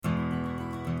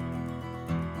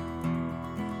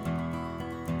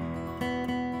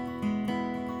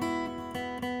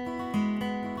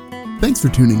Thanks for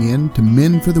tuning in to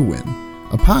Men for the Win,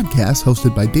 a podcast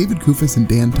hosted by David Kufis and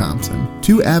Dan Thompson,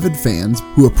 two avid fans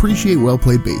who appreciate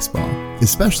well-played baseball,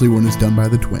 especially when it's done by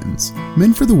the Twins.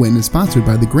 Men for the Win is sponsored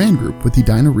by the Grrrreat Group with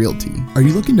Edina Realty. Are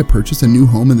you looking to purchase a new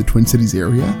home in the Twin Cities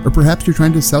area? Or perhaps you're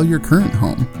trying to sell your current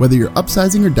home? Whether you're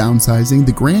upsizing or downsizing,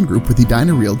 the Grrrreat Group with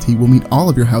Edina Realty will meet all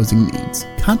of your housing needs.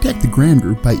 Contact the Grrrreat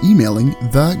Group by emailing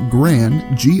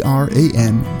theGran,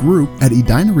 G-R-A-N, group at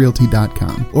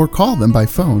edinarealty.com or call them by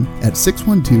phone at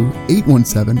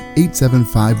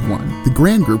 612-817-8751. The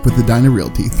Grrrreat Group with Edina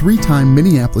Realty, 3-time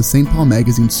Minneapolis-St. Paul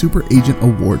Magazine Super Agent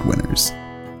Award winners.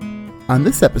 On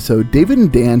this episode, David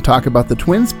and Dan talk about the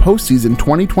Twins' postseason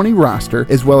 2020 roster,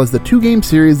 as well as the 2-game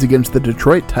series against the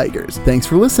Detroit Tigers. Thanks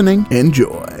for listening.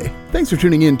 Enjoy. Thanks for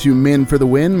tuning in to Men for the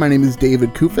Win. My name is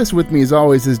David Kufis. With me as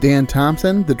always is Dan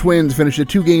Thompson. The Twins finished a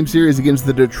 2-game series against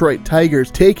the Detroit Tigers,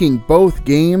 taking both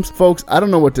games. Folks, I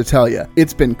don't know what to tell you.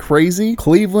 It's been crazy.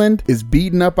 Cleveland is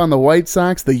beating up on the White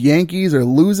Sox. The Yankees are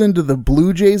losing to the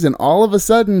Blue Jays, and all of a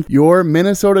sudden, your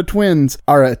Minnesota Twins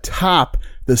are atop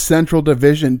the Central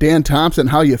Division. Dan Thompson,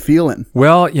 how you feeling?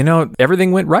 Well,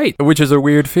 everything went right, which is a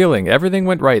weird feeling. Everything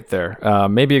went right there,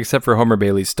 maybe except for Homer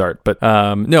Bailey's start. But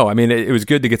no, I mean, it was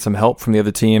good to get some help from the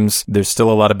other teams. There's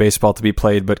still a lot of baseball to be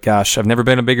played, but gosh, I've never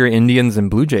been a bigger Indians and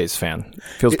Blue Jays fan.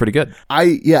 Feels pretty good.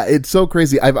 It's so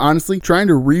crazy. I've honestly trying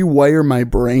to rewire my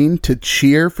brain to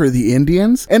cheer for the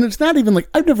Indians, and it's not even like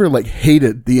I've never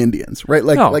hated the Indians, right?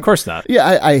 No, of course not.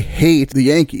 Yeah, I hate the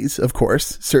Yankees, of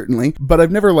course, certainly, but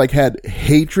I've never had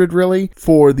hatred really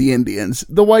for the Indians.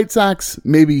 The White Sox,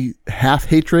 maybe half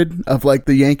hatred of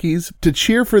the Yankees. To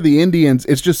cheer for the Indians,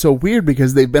 it's just so weird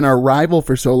because they've been our rival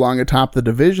for so long atop the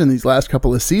division these last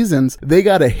couple of seasons. They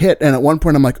got a hit, and at one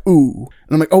point I'm like, ooh.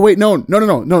 And I'm like, oh wait, no,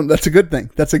 that's a good thing.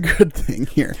 That's a good thing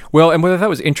here. Well, and what I thought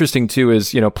was interesting too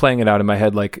is, playing it out in my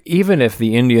head, even if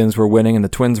the Indians were winning and the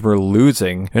Twins were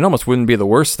losing, it almost wouldn't be the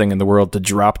worst thing in the world to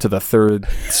drop to the 3rd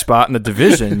spot in the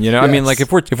division. Yes. I mean,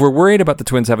 if we're worried about the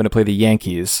Twins having to play the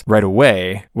Yankees right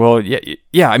away, well,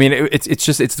 yeah. I mean, it's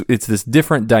this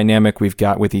different dynamic we've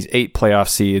got with these 8 playoff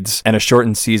seeds and a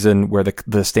shortened season where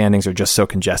the standings are just so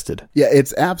congested. Yeah,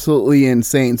 it's absolutely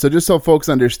insane. So just so folks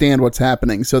understand what's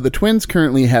happening, so the Twins currently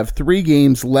have 3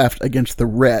 games left against the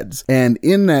Reds, and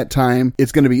in that time,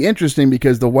 it's going to be interesting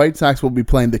because the White Sox will be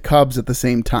playing the Cubs at the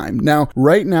same time. Now,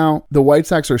 right now, the White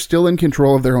Sox are still in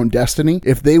control of their own destiny.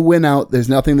 If they win out, there's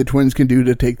nothing the Twins can do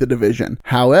to take the division.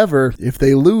 However, if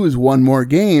they lose one more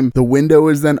game, the window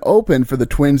is then open for the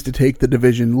Twins to take the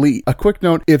division lead. A quick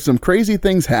note, if some crazy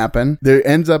things happen, there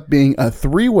ends up being a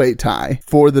 3-way tie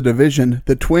for the division.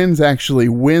 The Twins actually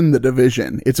win the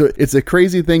division. It's a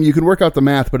crazy thing. You can work out the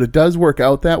math, but it does work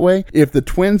out that way. If the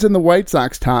Twins and the White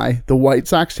Sox tie, the White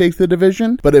Sox take the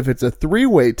division. But if it's a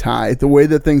 3-way tie, the way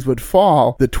that things would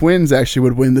fall, the Twins actually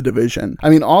would win the division. I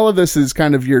mean, all of this is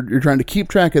kind of, you're trying to keep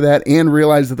track of that and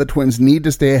realize that the Twins need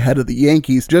to stay ahead of the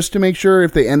Yankees just to make sure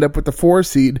if they end up with the 4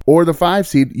 seed or the 5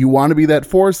 seed, you want to be that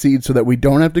 4 seed so that we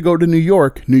don't have to go to New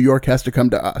York. New York has to come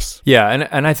to us. Yeah,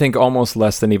 and I think almost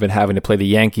less than even having to play the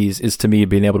Yankees is to me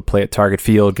being able to play at Target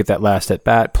Field, get that last at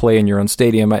bat, play in your own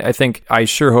stadium. I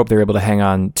sure hope they're able to hang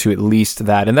on to at least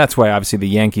that, and that's why obviously the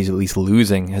Yankees at least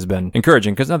losing has been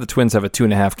encouraging because now the Twins have a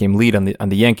 2.5 game lead on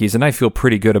the Yankees, and I feel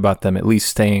pretty good about them at least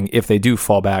staying, if they do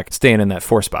fall back, staying in that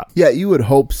 4 spot. Yeah, you would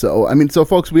hope so. I mean, so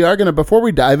folks, we are going to, before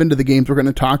we dive into the games, we're going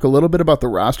to talk a little bit about the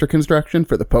roster construction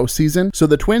for the postseason. So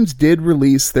the Twins did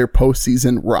release their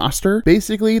postseason roster.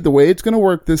 Basically, the way it's going to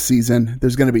work this season,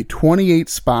 there's going to be 28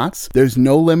 spots. There's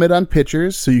no limit on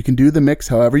pitchers, so you can do the mix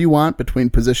however you want between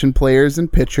position players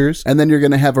and pitchers, and then you're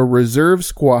going to have a reserve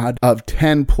squad of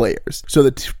 10 players. So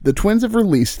the Twins have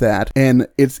released that, and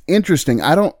it's interesting.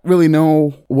 I don't really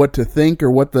know what to think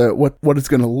or what it's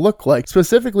going to look like.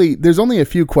 Specifically, there's only a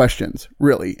few questions,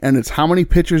 really, and it's how many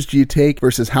pitchers do you take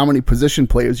versus how many position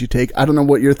players you take. I don't know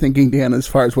what you're thinking, Dan, as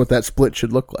far as what that split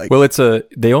should look like. Well,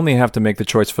 they only have to make the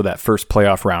choice for that first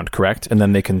playoff round, correct? And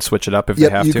then they can switch it up if they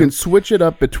have to? You can switch it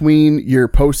up between your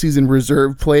postseason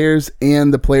reserve players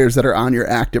and the players that are on your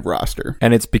active roster.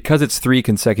 And it's because it's 3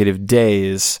 consecutive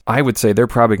days, I would say they're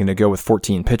probably going to go with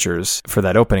 14 pitchers for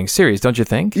that opening series, don't you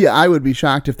think? Yeah, I would be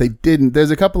shocked if they didn't.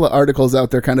 There's a couple of articles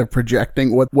out there kind of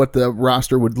projecting what the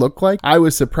roster would look like. I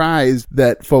was surprised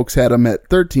that folks had them at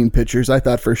 13 pitchers. I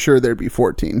thought for sure there'd be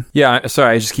 14. Yeah,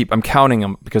 sorry, I'm counting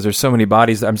them because there's so many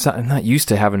bodies. I'm not used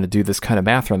to having to do this kind of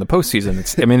math around the postseason.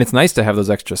 It's nice to have those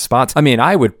extra spots. I mean,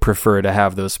 I would prefer to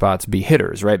have those spots be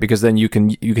hitters, right? Because then you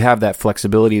have that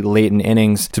flexibility late in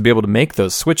innings to be able to make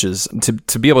those switches,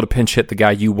 to be able able to pinch hit the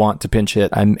guy you want to pinch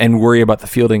hit and worry about the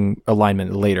fielding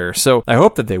alignment later. So I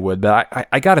hope that they would, but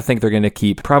I got to think they're going to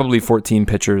keep probably 14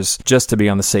 pitchers just to be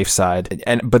on the safe side.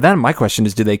 But then my question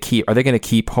is, are they going to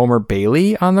keep Homer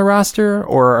Bailey on the roster,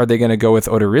 or are they going to go with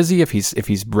Odorizzi if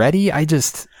he's ready? I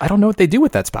don't know what they do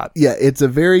with that spot. Yeah, it's a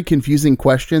very confusing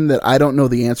question that I don't know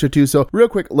the answer to. So real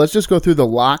quick, let's just go through the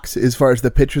locks as far as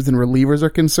the pitchers and relievers are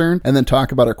concerned, and then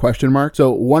talk about our question mark.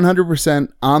 So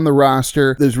 100% on the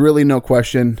roster. There's really no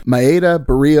question. Maeda,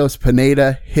 Barrios,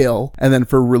 Pineda, Hill. And then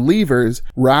for relievers,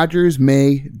 Rogers,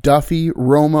 May, Duffy,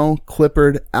 Romo,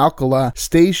 Clippard, Alcala,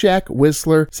 Stashak,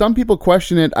 Whistler. Some people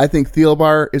question it. I think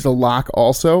Thielbar is a lock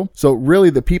also. So really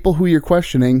the people who you're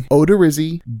questioning,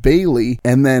 Odorizzi, Bailey,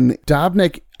 and then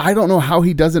Dobnak. I don't know how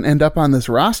he doesn't end up on this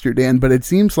roster, Dan, but it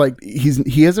seems like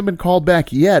he hasn't been called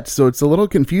back yet, so it's a little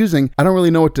confusing. I don't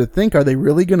really know what to think. Are they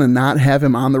really going to not have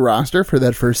him on the roster for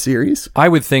that first series? I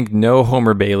would think no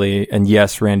Homer Bailey and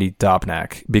yes Randy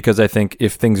Dobnak, because I think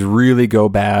if things really go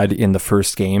bad in the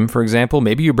first game, for example,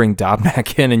 maybe you bring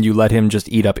Dobnak in and you let him just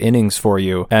eat up innings for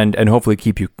you and hopefully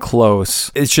keep you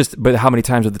close. It's just, but how many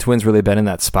times have the Twins really been in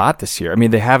that spot this year? I mean,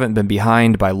 they haven't been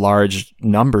behind by large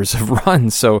numbers of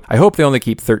runs, so I hope they only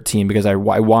keep 13 because I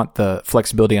want the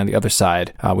flexibility on the other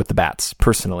side with the bats,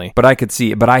 personally. But I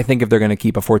think if they're going to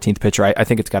keep a 14th pitcher, I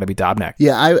think it's got to be Dobnak.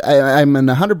 Yeah, I'm in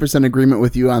 100% agreement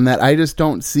with you on that. I just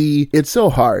don't see, it's so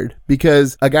hard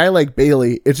because a guy like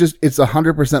Bailey, it's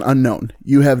 100% unknown.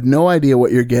 You have no idea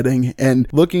what you're getting, and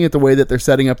looking at the way that they're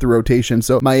setting up the rotation,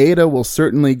 so Maeda will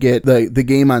certainly get the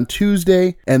game on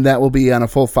Tuesday, and that will be on a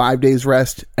full 5 days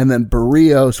rest, and then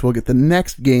Barrios will get the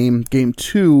next game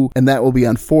 2, and that will be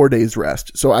on 4 days rest.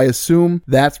 So I assume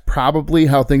that's probably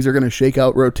how things are going to shake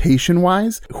out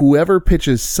rotation-wise. Whoever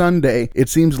pitches Sunday, it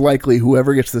seems likely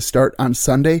whoever gets the start on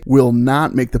Sunday will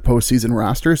not make the postseason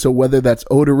roster. So whether that's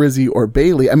Odorizzi or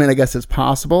Bailey, I mean, I guess it's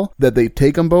possible that they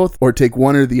take them both or take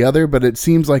one or the other, but it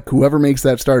seems like whoever makes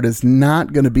that start is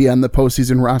not going to be on the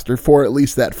postseason roster for at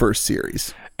least that first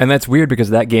series. And that's weird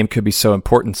because that game could be so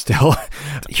important still.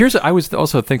 I was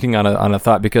also thinking on a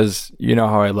thought, because you know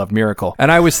how I love Miracle.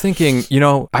 And I was thinking,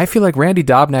 I feel like Randy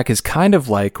Dobnak is kind of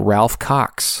like Ralph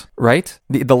Cox, right?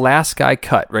 The last guy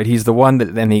cut, right? He's the one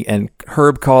that and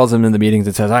Herb calls him in the meetings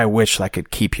and says, "I wish I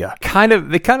could keep you."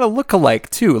 They kind of look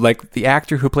alike too. Like the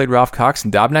actor who played Ralph Cox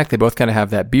and Dobnak, they both kind of have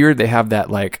that beard. They have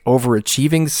that like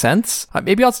overachieving sense.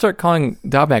 Maybe I'll start calling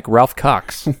Dobnak Ralph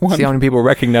Cox. Wonderful. See how many people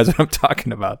recognize what I'm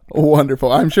talking about.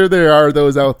 Wonderful. I'm sure there are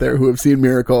those out there who have seen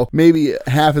Miracle maybe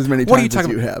half as many times as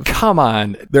you have. Come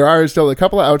on. There are still a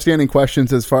couple of outstanding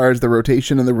questions as far as the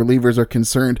rotation and the relievers are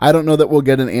concerned. I don't know that we'll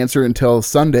get an answer until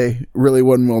Sunday, really,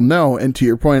 when we'll know. And to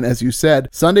your point, as you said,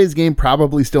 Sunday's game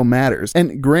probably still matters.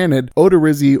 And granted,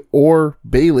 Odorizzi or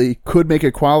Bailey could make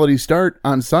a quality start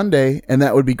on Sunday, and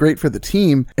that would be great for the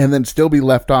team, and then still be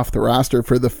left off the roster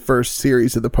for the first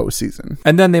series of the postseason.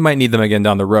 And then they might need them again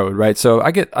down the road, right? So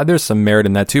I get there's some merit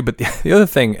in that too. But the other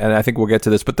thing, and I think we'll get to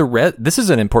this, but this is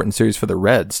an important series for the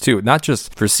Reds too, not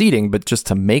just for seeding, but just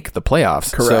to make the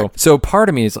playoffs. Correct. So part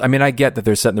of me is, I get that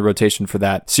they're setting the rotation for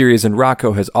that series, and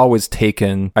Rocco has always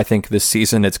taken, I think this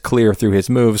season, it's clear through his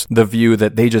moves, the view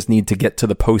that they just need to get to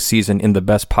the postseason in the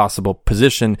best possible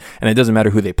position, and it doesn't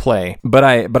matter who they play. But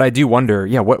I do wonder,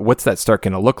 what's that start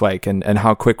going to look like, and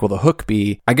how quick will the hook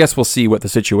be? I guess we'll see what the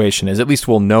situation is. At least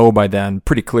we'll know by then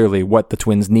pretty clearly what the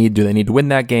Twins need. Do they need to win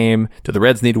that game? Do the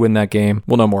Reds need to win that game?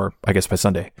 We'll know more, I guess, by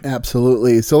Sunday.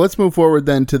 Absolutely. So let's move forward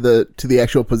then to the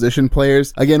actual position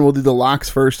players. Again, we'll do the locks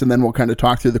first, and then we'll kind of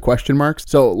talk through the question marks.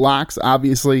 So locks,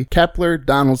 obviously, Kepler,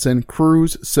 Donaldson,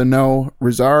 Cruz, Sano,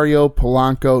 Rosario,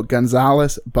 Polanco,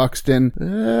 Gonzalez, Buxton.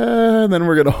 Then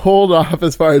we're going to hold off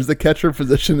as far as the catcher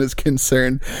position is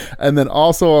concerned. And then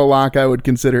also a lock, I would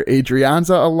consider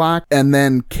Adrianza a lock. And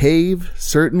then Cave,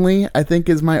 certainly, I think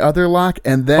is my other lock.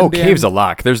 And then Cave's a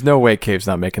lock. There's no way Cave's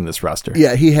not making this roster.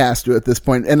 Yeah, he has to at this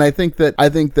point. And I think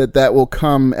that will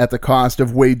come at the cost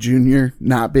of Wade Jr.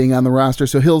 not being on the roster.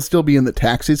 So he'll still be in the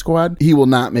taxi squad. He will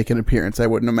not make an appearance, I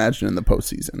wouldn't imagine, in the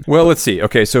postseason. Well, let's see.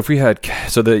 Okay, so if we had,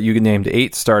 you named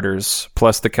 8 starters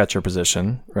plus the catcher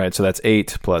position, right? So that's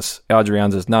 8 plus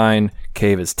Adrianza's 9,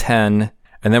 Cave is 10.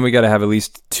 And then we got to have at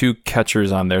least 2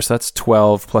 catchers on there. So that's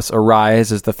 12 plus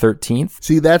Arise is the 13th.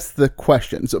 See, that's the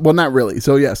question. So, well, not really.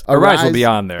 So yes, Arise will be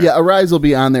on there. Yeah, Arise will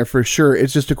be on there for sure.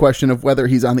 It's just a question of whether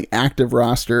he's on the active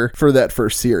roster for that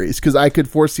first series. Because I could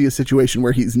foresee a situation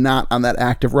where he's not on that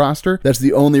active roster. That's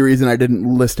the only reason I didn't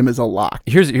list him as a lock.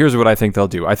 Here's what I think they'll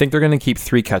do. I think they're going to keep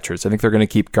 3 catchers. I think they're going to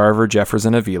keep Garver, Jeffers,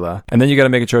 and Avila. And then you got to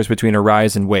make a choice between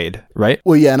Arise and Wade, right?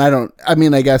 Well, yeah, and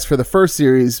I guess for the first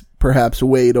series, perhaps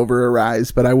Wade over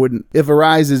Arise, but I wouldn't. If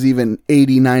Arise is even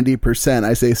 80-90%,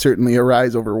 I say certainly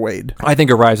Arise over Wade. I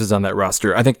think Arise is on that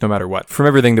roster. I think no matter what, from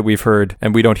everything that we've heard,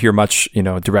 and we don't hear much,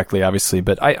 directly, obviously,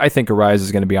 but I think Arise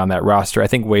is going to be on that roster. I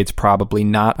think Wade's probably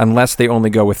not, unless they only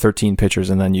go with 13 pitchers,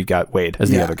 and then you got Wade as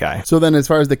the other guy. So then as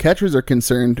far as the catchers are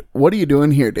concerned, what are you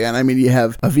doing here, Dan? I mean, you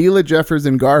have Avila, Jeffers,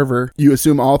 and Garver. You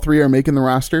assume all three are making the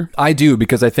roster? I do,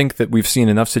 because I think that we've seen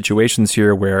enough situations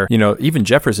here where, even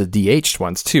Jeffers has DH'd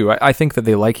once too. I think that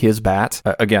they like his bat,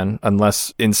 again,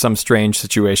 unless in some strange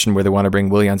situation where they want to bring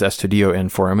Willians Estudio in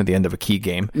for him at the end of a key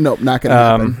game. Nope, not going to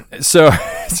happen.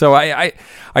 So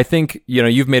I think,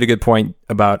 you've made a good point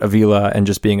about Avila and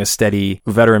just being a steady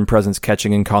veteran presence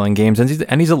catching and calling games,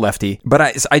 and he's a lefty.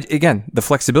 But again, the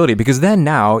flexibility, because then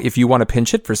now if you want to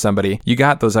pinch hit for somebody, you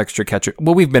got those extra catchers.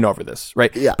 Well, we've been over this,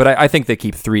 right? Yeah. But I think they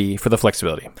keep three for the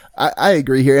flexibility. I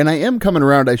agree here, and I am coming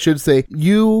around. I should say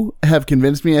you have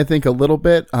convinced me, I think, a little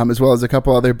bit, as well as a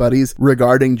couple other buddies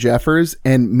regarding Jeffers,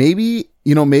 and maybe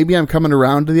I'm coming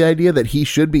around to the idea that he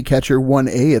should be catcher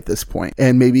 1A at this point,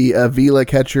 and maybe Avila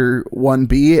catcher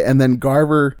 1B, and then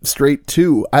Garver straight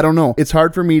 2. I don't know. It's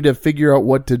hard for me to figure out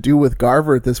what to do with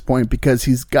Garver at this point because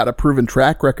he's got a proven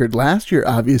track record last year,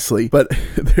 obviously. But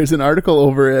there's an article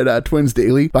over at Twins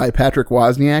Daily by Patrick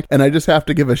Wozniak, and I just have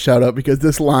to give a shout out because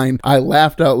this line, I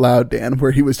laughed out loud, Dan,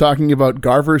 where he was talking about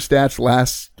Garver's stats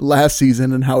last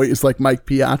season and how he was like Mike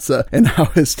Piazza, and how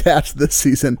his stats this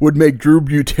season would make Drew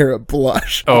Butera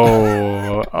blush.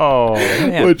 Oh,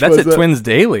 man. That's at Twins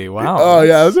Daily. Wow. Oh,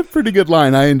 yeah. It was a pretty good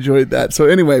line. I enjoyed that. So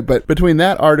anyway, but between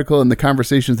that article and the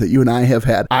conversations that you and I have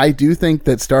had, I do think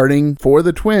that starting for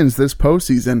the Twins this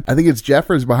postseason, I think it's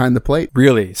Jeffers behind the plate.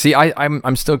 Really? See,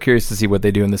 I'm still curious to see what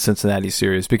they do in the Cincinnati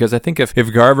series, because I think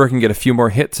if Garver can get a few more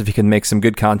hits, if he can make some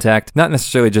good contact, not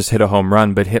necessarily just hit a home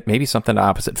run, but hit maybe something to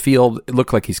opposite field, it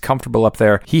looked like he's comfortable up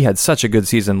there. He had such a good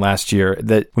season last year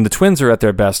that when the Twins are at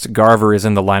their best, Garver is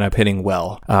in the lineup hitting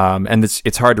well. And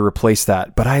it's hard to replace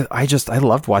that. But I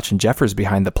loved watching Jeffers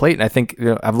behind the plate. And I think,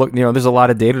 I've looked, there's a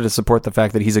lot of data to support the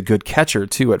fact that he's a good catcher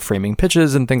too at framing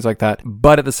pitches and things like that.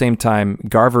 But at the same time,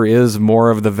 Garver is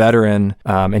more of the veteran,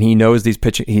 and he knows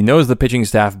he knows the pitching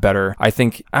staff better. I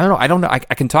don't know. I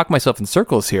can talk myself in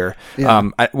circles here. Yeah.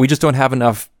 We just don't have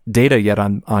enough data yet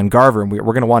on Garver, and we're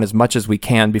going to want as much as we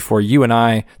can before you and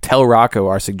I tell Rocco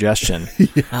our suggestion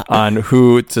on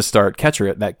who to start catcher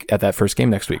at that first game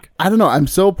next week. I don't know. I'm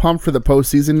so pumped for the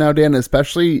postseason now, Dan,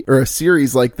 especially or a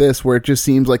series like this where it just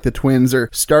seems like the Twins are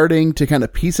starting to kind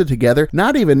of piece it together,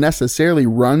 not even necessarily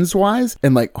runs wise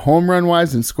and like home run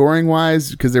wise and scoring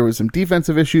wise, because there was some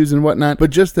defensive issues and whatnot,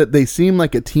 but just that they seem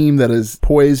like a team that is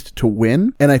poised to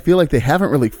win. And I feel like they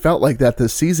haven't really felt like that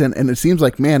this season. And it seems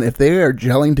like, man, if they are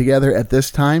gelling together at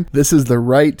this time, this is the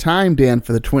right time, Dan,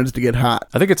 for the Twins to get hot.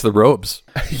 I think it's the robes.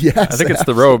 Yes, I think it's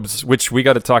the robes, which we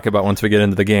got to talk about once we get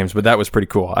into the games, but that was pretty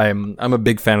cool. I'm a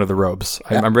big fan of the robes.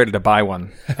 I'm ready to buy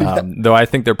one, though I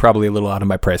think they're probably a little out of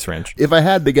my price range. If I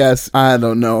had to guess, I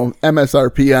don't know,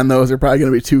 MSRP on those are probably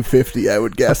going to be $250, I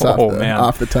would guess,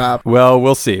 off the top. Well,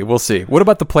 we'll see. What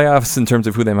about the playoffs in terms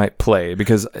of who they might play?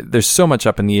 Because there's so much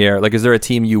up in the air. Like, is there a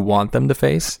team you want them to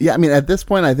face? Yeah, I mean, at this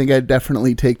point, I think I'd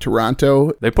definitely take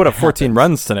Toronto. They put up 14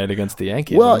 runs tonight against the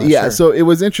Yankees. Well, yeah, sure. So it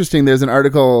was interesting. There's an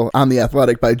article on The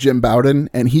Athletic by Jim Bowden,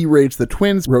 and he rates the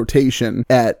Twins rotation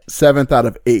at 7th out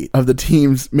of 8 of the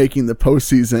teams making the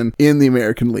postseason in the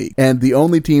American League. And the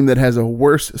only team that has a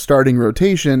worse starting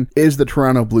rotation is the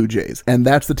Toronto Blue Jays. And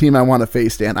that's the team I want to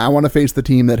face, Dan. I want to face the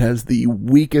team that has the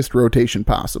weakest rotation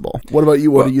possible. What about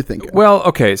you? What do you think? Well,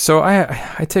 okay, so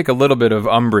I take a little bit of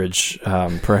umbrage,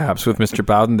 perhaps, with Mr.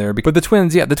 Bowden there. But the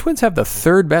Twins have the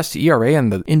third best ERA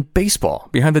in baseball,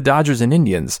 behind the Dodgers and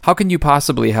Indians. How can you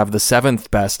possibly have the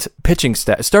 7th best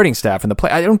starting staff in the play?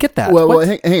 I don't get that. Well,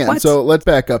 hang on. What? So let's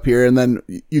back up here, and then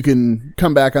you can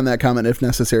come back on that comment if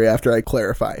necessary after I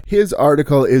clarify. His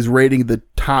article is rating the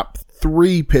top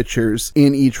 3 pitchers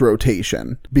in each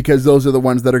rotation because those are the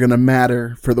ones that are going to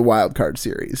matter for the wild card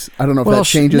series. I don't know if that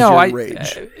changes your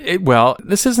rage.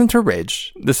 This isn't a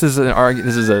rage. This is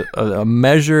a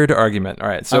measured argument. All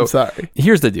right. So I'm sorry.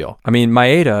 Here's the deal. I mean,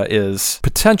 Maeda is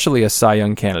potentially a Cy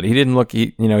Young candidate. He didn't look.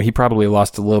 He probably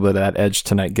lost a little bit of that edge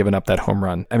tonight, giving up that home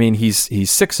run. I mean, he's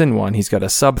 6-1. He's got a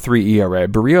sub-3 ERA.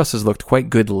 Barrios has looked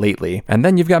quite good lately, and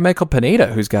then you've got Michael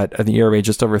Pineda, who's got an ERA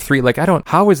just over 3. Like,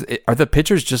 are the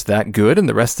pitchers just that that good in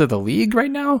the rest of the league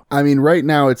right now? I mean, right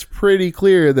now it's pretty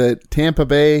clear that Tampa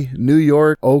Bay, New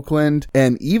York, Oakland,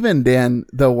 and even, Dan,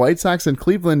 the White Sox and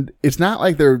Cleveland, it's not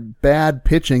like they're bad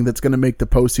pitching that's going to make the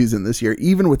postseason this year.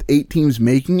 Even with 8 teams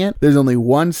making it, there's only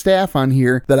one staff on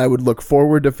here that I would look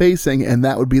forward to facing, and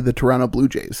that would be the Toronto Blue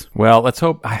Jays. Well, let's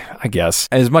hope, I guess.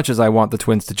 As much as I want the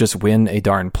Twins to just win a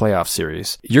darn playoff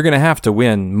series, you're going to have to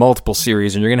win multiple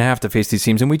series, and you're going to have to face these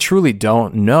teams, and we truly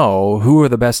don't know who are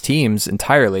the best teams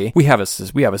entirely. We have a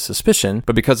suspicion,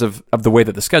 but because of the way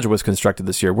that the schedule was constructed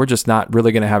this year, we're just not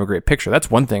really going to have a great picture.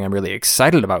 That's one thing I'm really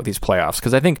excited about with these playoffs,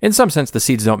 because I think in some sense the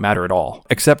seeds don't matter at all,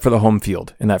 except for the home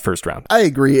field in that first round. I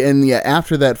agree, and yeah,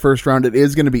 after that first round, it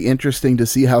is going to be interesting to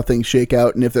see how things shake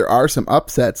out, and if there are some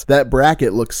upsets, that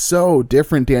bracket looks so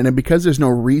different, Dan, and because there's no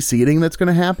reseeding that's going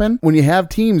to happen, when you have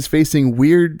teams facing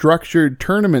weird structured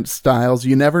tournament styles,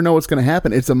 you never know what's going to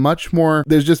happen. There's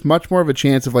just much more of a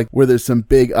chance of like where there's some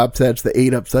big upsets, the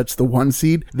 8 upsets, the 1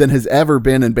 seed, than has ever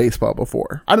been in baseball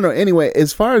before. I don't know. Anyway,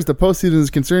 as far as the postseason is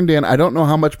concerned, Dan, I don't know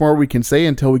how much more we can say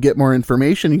until we get more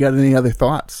information. You got any other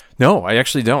thoughts? No, I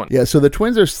actually don't. Yeah, so the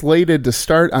Twins are slated to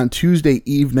start on Tuesday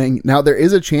evening. Now, there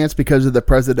is a chance because of the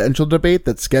presidential debate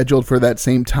that's scheduled for that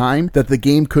same time that the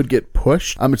game could get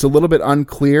pushed. It's a little bit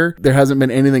unclear. There hasn't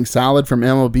been anything solid from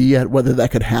MLB yet whether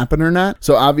that could happen or not.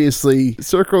 So obviously,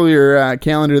 circle your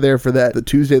calendar there for that, the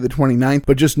Tuesday the 29th,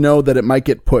 but just know that it might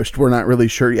get pushed. We're not really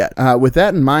sure yet. With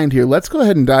that in mind here, let's go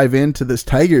ahead and dive into this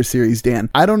Tigers series, Dan.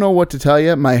 I don't know what to tell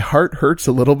you. My heart hurts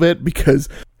a little bit because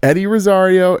Eddie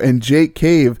Rosario and Jake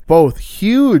Cave, both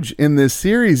huge in this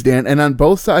series, Dan, and on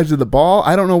both sides of the ball.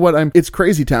 I don't know it's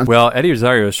crazy town. Well, Eddie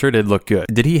Rosario sure did look good.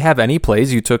 Did he have any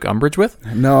plays you took umbrage with?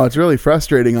 No, it's really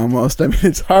frustrating almost. I mean,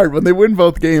 it's hard. When they win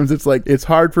both games, it's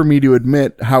hard for me to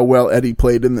admit how well Eddie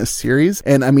played in this series.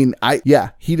 And I mean,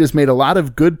 he just made a lot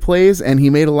of good plays and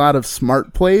he made a lot of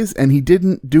smart plays and he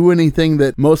didn't do anything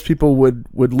that most people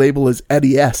would label as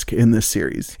Eddie-esque in this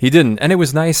series. He didn't. And it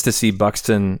was nice to see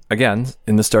Buxton again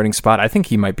in the starting spot. I think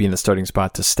he might be in the starting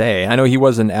spot to stay. I know he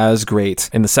wasn't as great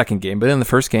in the second game, but in the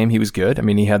first game, he was good. I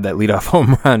mean, he had that leadoff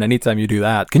home run. Anytime you do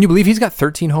that. Can you believe he's got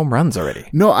 13 home runs already?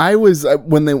 No, I was,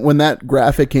 when that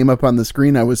graphic came up on the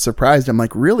screen, I was surprised. I'm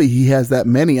like, really? He has that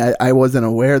many? I wasn't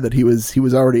aware that he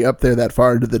was already up there that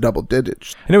far into the double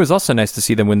digits. And it was also nice to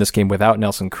see them win this game without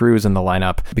Nelson Cruz in the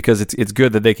lineup because it's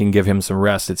good that they can give him some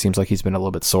rest. It seems like he's been a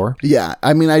little bit sore. Yeah.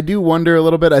 I mean, I do wonder a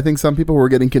little bit. I think some people were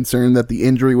getting concerned that the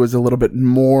injury was a little bit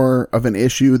more of an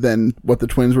issue than what the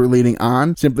Twins were leading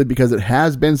on, simply because it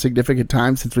has been significant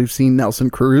time since we've seen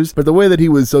Nelson Cruz. But the way that he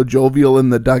was so jovial in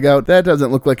the dugout, that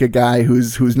doesn't look like a guy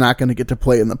who's not going to get to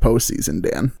play in the postseason,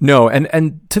 Dan. No,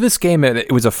 and to this game,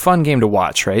 it was a fun game to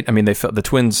watch, right? I mean, the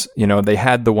Twins, they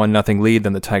had the 1-0 lead,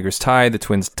 then the Tigers tied. The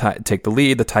Twins take the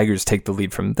lead. The Tigers take the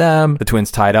lead from them. The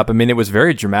Twins tied up. I mean, it was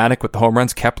very dramatic with the home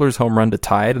runs. Kepler's home run to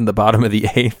tie it in the bottom of the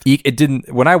 8th. It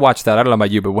didn't, when I watched that, I don't know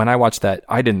about you, but when I watched that,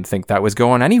 I didn't think that was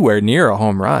going anywhere near a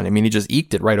home run. I mean, he just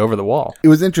eked it right over the wall. It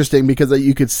was interesting because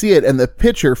you could see it, and the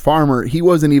pitcher, Farmer, he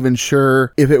wasn't even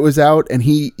sure if it was out, and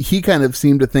he kind of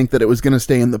seemed to think that it was going to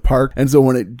stay in the park, and so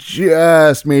when it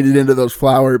just made it into those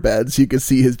flower beds, you could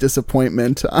see his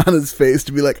disappointment on his face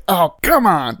to be like, oh, come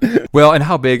on. Well, and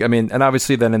how big, I mean, and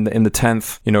obviously then in the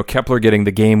 10th, Kepler getting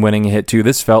the game-winning hit too.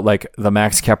 This felt like the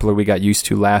Max Kepler we got used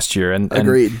to last year, and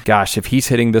agreed. Gosh, if he's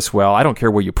hitting this well, I don't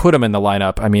care where you put him in the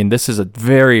lineup. I mean, this is a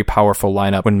very powerful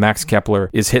lineup when Max Kepler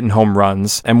is hitting home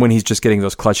runs and when he's just getting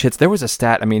those clutch hits. There was a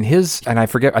stat, I mean, I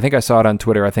think I saw it on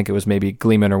Twitter, I think it was maybe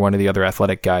Gleeman or one of the other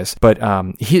athletic guys, but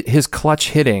his clutch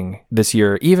hitting this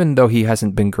year, even though he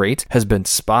hasn't been great, has been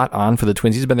spot on for the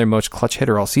Twins. He's been their most clutch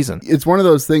hitter all season. It's one of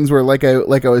those things where, like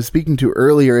I was speaking to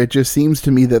earlier, it just seems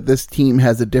to me that this team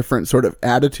has a different sort of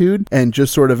attitude and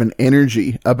just sort of an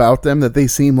energy about them that they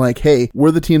seem like, hey,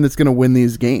 we're the team that's going to win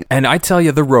these games. And I tell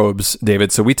you, the Robes,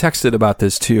 David, so we texted about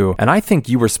this too, and I think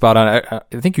you were spot on. I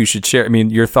think you should share,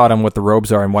 your thought on what the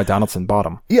Robes are and why Donaldson bought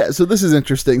them. Yeah, so this is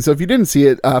interesting. So if you didn't see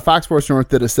it, Fox Sports North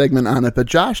did a segment on it, but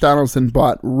Josh Donaldson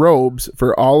bought robes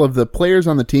for all of the players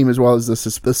on the team as well as the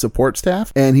support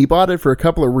staff, and he bought it for a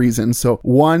couple of reasons. So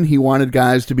one, he wanted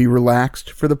guys to be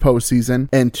relaxed for the postseason,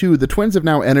 and two, the Twins have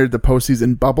now entered the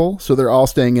postseason bubble, so they're all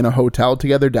staying in a hotel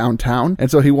together downtown,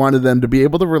 and so he wanted them to be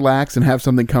able to relax and have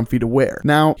something comfy to wear.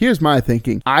 Now, here's my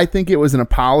thinking. I think it was an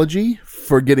apology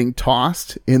for getting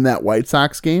tossed in that White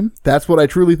Sox game. That's what I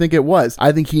truly think it was.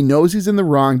 I think he knows he's in the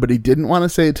wrong, but he didn't want to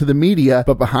say it to the media,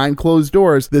 but behind closed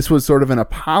doors, this was sort of an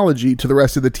apology to the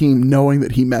rest of the team knowing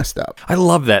that he messed up. I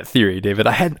love that theory, David.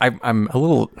 I'm a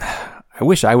little... I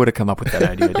wish I would have come up with that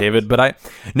idea, David. But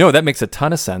no, that makes a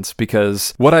ton of sense,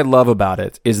 because what I love about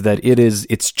it is that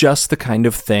it's just the kind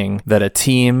of thing that a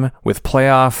team with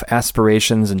playoff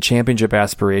aspirations and championship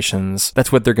aspirations,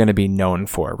 that's what they're going to be known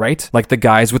for, right? Like the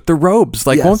guys with the robes.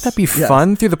 Like, won't that be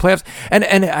fun through the playoffs? And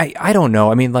I don't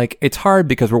know. I mean, like, it's hard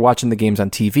because we're watching the games on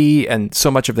TV, and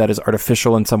so much of that is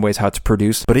artificial in some ways, how it's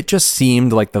produced. But it just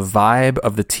seemed like the vibe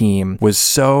of the team was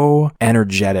so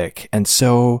energetic and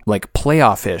so like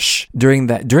playoff-ish during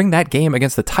that game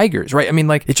against the Tigers, right? I mean,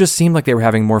 like, it just seemed like they were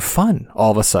having more fun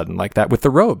all of a sudden, like that with the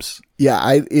robes.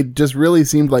 Yeah, it just really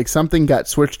seemed like something got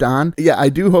switched on. Yeah, I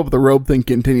do hope the robe thing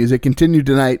continues. It continued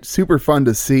tonight. Super fun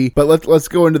to see. But let's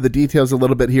go into the details a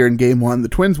little bit here in game one. The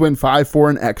Twins win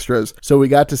 5-4 in extras. So we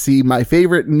got to see my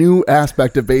favorite new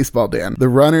aspect of baseball, Dan. The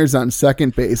runners on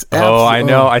second base. I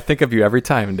know. I think of you every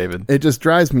time, David. It just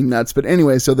drives me nuts. But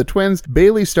anyway, so the Twins,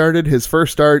 Bailey started his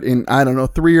first start in, I don't know,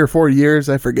 3 or 4 years.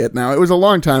 I forget now. It was a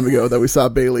long time ago that we saw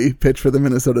Bailey pitch for the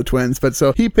Minnesota Twins. But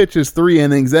so he pitches 3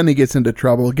 innings, then he gets into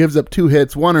trouble, gives up 2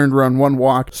 hits, 1 earned run, 1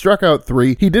 walk, struck out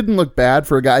 3. He didn't look bad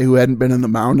for a guy who hadn't been in the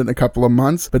mound in a couple of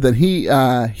months, but then he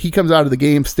comes out of the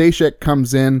game. Stashek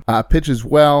comes in, pitches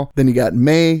well. Then you got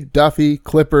May, Duffy,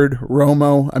 Clippard,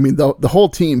 Romo. I mean, the whole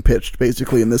team pitched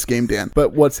basically in this game, Dan.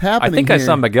 But what's happening I think here, I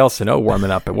saw Miguel Sano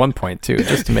warming up at one point too,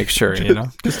 just to make sure,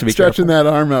 just to be stretching careful. that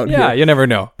arm out. Yeah, here. You never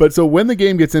know. But so when the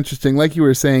game gets interesting, like you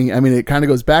were saying, I mean, it kind of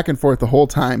goes back and forth the whole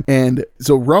time. And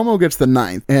so Romo gets the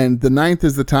 9th, and the 9th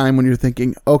is the time when you're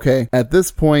thinking, okay, at this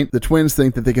point, the Twins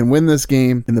think that they can win this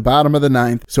game in the bottom of the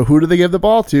 9th. So who do they give the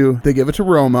ball to? They give it to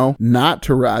Romo, not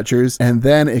to Rogers. And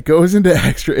then it goes into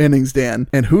extra innings, Dan.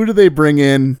 And who do they bring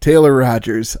in? Taylor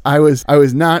Rogers. I was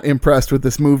not impressed with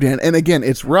this move, Dan. And again,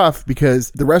 it's rough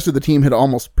because the rest of the team had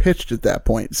almost pitched at that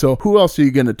point. So who else are you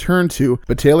going to turn to?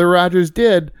 But Taylor Rogers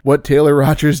did what Taylor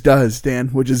Rogers does, Dan,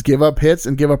 which is give up hits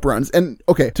and give up runs. And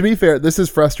okay, to be fair, this is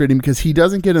frustrating because he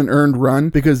doesn't get an earned run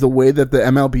because the way that the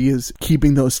MLB is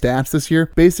keeping those stats this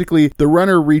year, basically the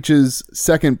runner reaches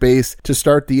second base to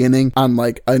start the inning on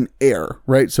like an error,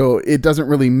 right? So it doesn't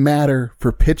really matter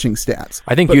for pitching stats.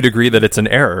 I think you'd agree that it's an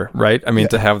error, right? I mean,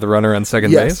 to have the runner on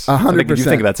second base. 100%. You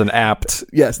think that's an apt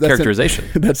characterization.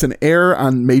 That's an error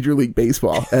on Major League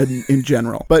Baseball in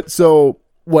general. But so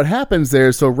what happens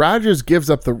there, so Rogers gives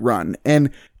up the run,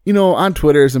 and on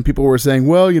Twitter, some people were saying,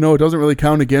 well, it doesn't really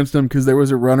count against him because there was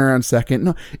a runner on second.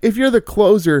 No, if you're the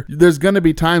closer, there's going to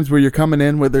be times where you're coming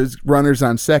in where there's runners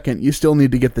on second. You still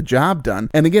need to get the job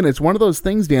done. And again, it's one of those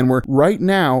things, Dan, where right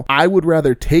now I would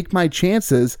rather take my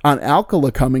chances on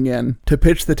Alcala coming in to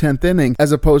pitch the 10th inning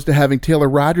as opposed to having Taylor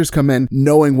Rogers come in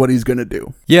knowing what he's going to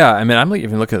do. Yeah, I mean, I'm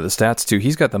even looking at the stats too.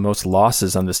 He's got the most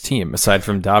losses on this team aside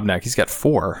from Dobnak. He's got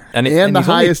 4. And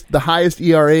the highest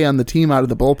ERA on the team out of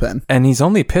the bullpen. And he's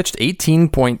only pitched 18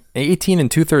 and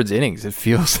 2/3 innings. It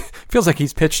feels like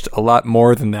he's pitched a lot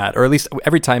more than that, or at least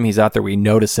every time he's out there, we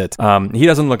notice it. He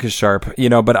doesn't look as sharp,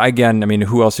 but again, I mean,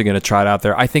 who else are you going to try it out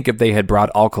there? I think if they had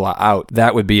brought Alcala out,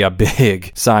 that would be a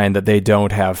big sign that they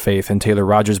don't have faith in Taylor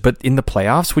Rogers. But in the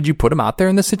playoffs, would you put him out there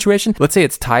in this situation? Let's say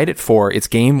it's tied at 4. It's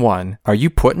game 1. Are you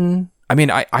putting... I mean,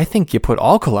 I think you put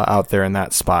Alcala out there in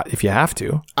that spot if you have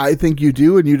to. I think you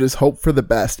do, and you just hope for the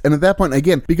best. And at that point,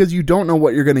 again, because you don't know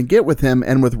what you're going to get with him,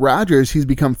 and with Rogers, he's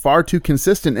become far too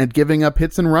consistent at giving up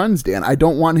hits and runs, Dan. I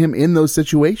don't want him in those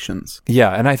situations.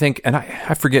 Yeah, and I think, and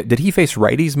I forget, did he face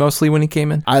righties mostly when he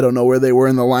came in? I don't know where they were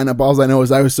in the lineup. All I know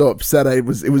is I was so upset. It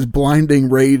was blinding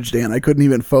rage, Dan. I couldn't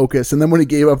even focus. And then when he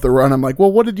gave up the run, I'm like,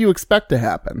 well, what did you expect to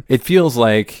happen? It feels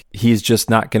like he's just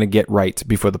not going to get right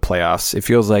before the playoffs. It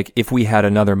feels like if we had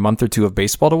another month or 2 of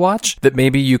baseball to watch, that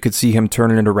maybe you could see him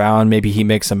turning it around. Maybe he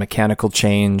makes a mechanical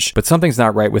change, but something's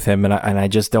not right with him. And I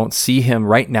just don't see him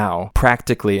right now,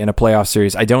 practically in a playoff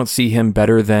series. I don't see him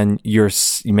better than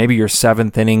maybe your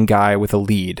 7th inning guy with a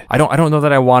lead. I don't know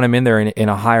that I want him in there in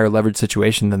a higher leverage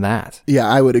situation than that. Yeah,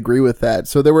 I would agree with that.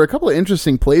 So there were a couple of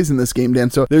interesting plays in this game, Dan.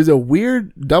 So there's a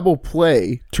weird double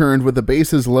play turned with the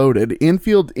bases loaded,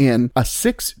 infield in, a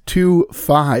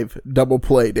 6-2-5 double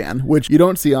play, Dan, which you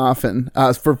don't see often.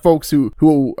 For folks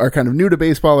who are kind of new to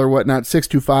baseball or whatnot,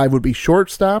 6-2-5 would be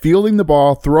shortstop, fielding the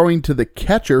ball, throwing to the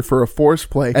catcher for a force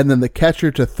play, and then the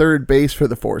catcher to third base for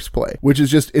the force play, which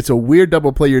is it's a weird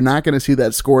double play. You're not going to see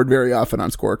that scored very often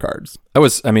on scorecards.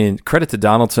 Credit to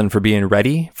Donaldson for being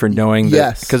ready, for knowing that.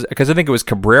 Yes. Because I think it was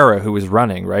Cabrera who was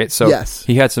running, right? So yes.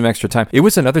 He had some extra time. It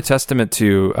was another testament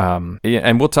to,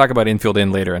 and we'll talk about infield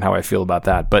in later and how I feel about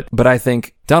that. But I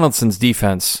think Donaldson's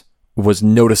defense was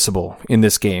noticeable in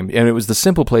this game. And it was the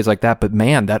simple plays like that. But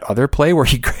man, that other play where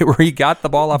he got the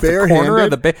ball off the corner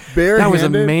of the that was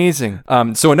amazing.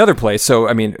 So another play. So,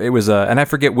 I mean, it was, and I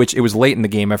forget which, it was late in the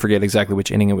game. I forget exactly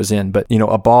which inning it was in. But,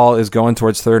 a ball is going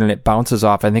towards third and it bounces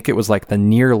off. I think it was like the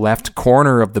near left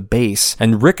corner of the base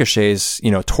and ricochets,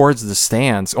 towards the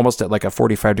stands, almost at like a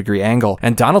 45-degree angle.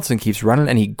 And Donaldson keeps running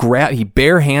and he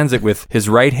bare hands it with his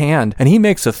right hand and he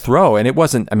makes a throw. And it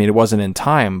wasn't in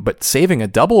time, but saving a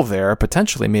double there,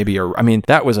 potentially maybe,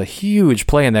 that was a huge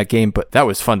play in that game, but that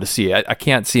was fun to see. I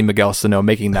can't see Miguel Sano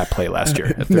making that play last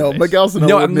year. No, Miguel Sano.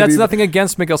 No, that's nothing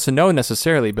against Miguel Sano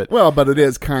necessarily, but. Well, but it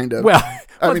is kind of. Well,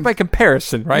 by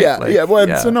comparison, right?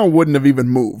 Yeah, Sano wouldn't have even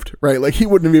moved, right? Like he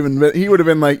would have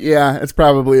been like, yeah, it's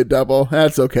probably a double.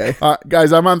 That's okay.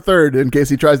 Guys, I'm on third in case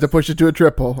he tries to push it to a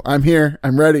triple. I'm here.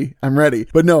 I'm ready.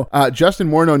 But no, Justin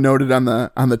Morneau noted on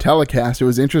the telecast, it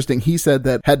was interesting. He said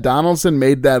that had Donaldson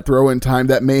made that throw in time,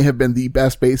 that may have been the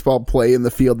best baseball play in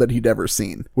the field that he'd ever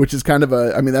seen, which is kind of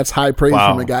that's high praise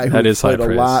from a guy who played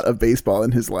a lot of baseball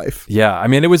in his life. Yeah.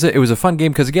 It was a fun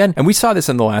game because again, and we saw this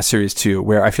in the last series too,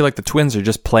 where I feel like the Twins are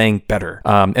just playing better.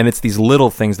 And it's these little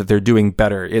things that they're doing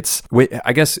better.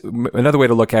 I guess another way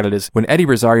to look at it is when Eddie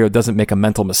Rosario doesn't make a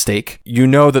mental mistake,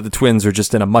 that the Twins are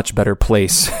just in a much better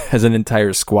place as an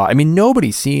entire squad.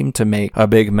 Nobody seemed to make a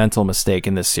big mental mistake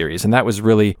in this series. And that was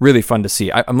really, really fun to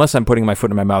see. Unless I'm putting my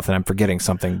foot in my mouth and I'm forgetting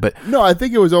something, but no, I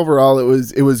think it was overall,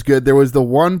 it was good. There was the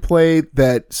one play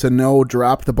that Sano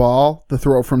dropped the ball, the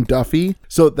throw from Duffy.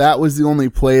 So that was the only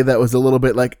play that was a little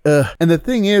bit like, ugh. And the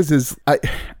thing is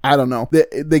I don't know.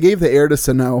 They gave the air to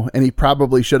Sano and he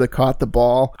probably should have caught the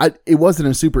ball. It wasn't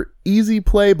a super easy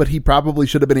play, but he probably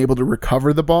should have been able to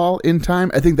recover the ball in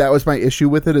time. I think that was my issue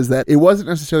with it, is that it wasn't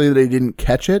necessarily that he didn't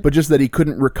catch it, but just that he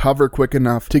couldn't recover quick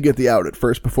enough to get the out at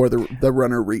first before the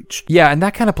runner reached. Yeah, and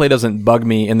that kind of play doesn't bug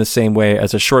me in the same way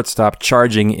as a shortstop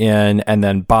charging in and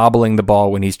then bobbling the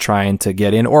ball when he's trying to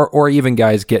get in, or even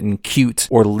guys getting cute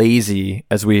or lazy,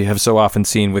 as we have so often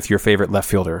seen with your favorite left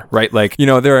fielder, right? Like,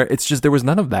 there was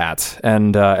none of that.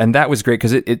 And that was great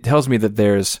because it tells me that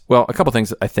there's, well, a couple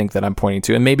things I think that I'm pointing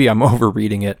to, and maybe I'm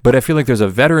overreading it, but I feel like there's a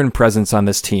veteran presence on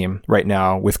this team right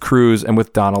now with Cruz and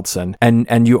with Donaldson. And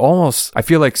I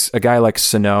feel like a guy like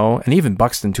Sano and even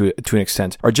Buxton to an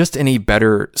extent are just in a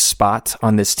better spot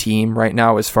on this team right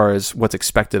now as far as what's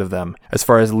expected of them, as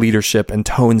far as leadership and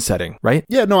tone setting, right?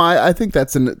 Yeah, no, I think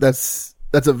that's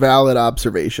a valid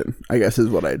observation, I guess is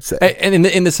what I'd say. And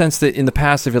in the sense that in the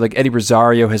past, I feel like Eddie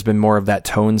Rosario has been more of that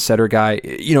tone setter guy,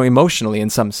 emotionally in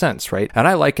some sense, right? And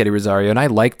I like Eddie Rosario and I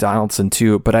like Donaldson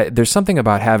too, but there's something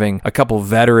about having a couple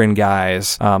veteran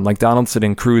guys like Donaldson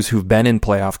and Cruz who've been in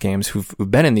playoff games, who've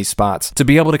been in these spots, to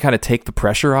be able to kind of take the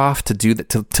pressure off, to do that,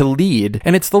 to lead.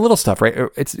 And it's the little stuff, right?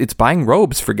 It's buying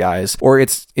robes for guys, or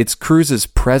it's Cruz's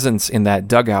presence in that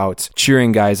dugout,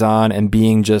 cheering guys on and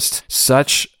being just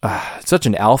such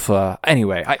an alpha.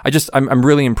 Anyway, I'm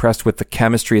really impressed with the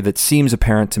chemistry that seems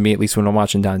apparent to me, at least when I'm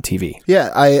watching on TV. Yeah,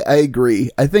 I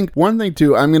agree. I think one thing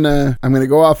too, I'm gonna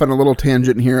go off on a little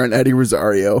tangent here on Eddie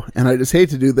Rosario, and I just hate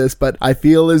to do this, but I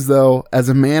feel as though as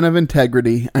a man of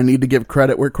integrity, I need to give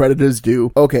credit where credit is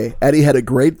due. Okay, Eddie had a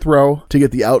great throw to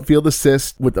get the outfield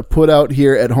assist with the put out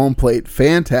here at home plate.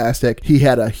 Fantastic. He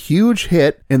had a huge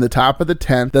hit in the top of the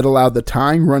 10th that allowed the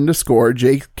tying run to score.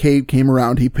 Jake Cave came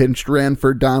around, he pinched, ran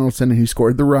for Donaldson, and he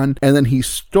scored the run, and then he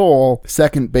stole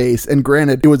second base. And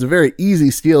granted, it was a very easy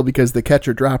steal because the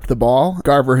catcher dropped the ball.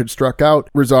 Garver had struck out.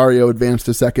 Rosario advanced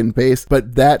to second base,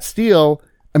 but that steal,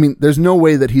 there's no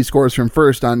way that he scores from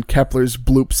first on Kepler's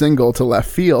bloop single to left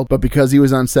field, but because he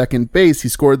was on second base, he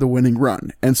scored the winning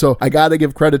run. And so I got to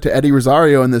give credit to Eddie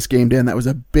Rosario in this game, Dan. That was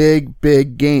a big,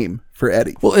 big game for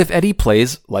Eddie. Well, if Eddie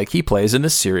plays like he plays in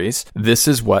this series, this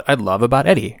is what I love about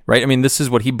Eddie, right? This is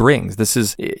what he brings.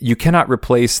 You cannot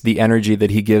replace the energy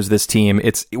that he gives this team.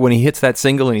 It's when he hits that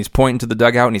single and he's pointing to the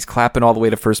dugout and he's clapping all the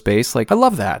way to first base. Like, I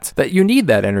love that you need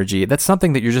that energy. That's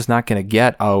something that you're just not going to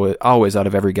get always out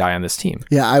of every guy on this team.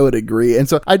 Yeah, I would agree. And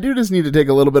so I do just need to take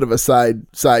a little bit of a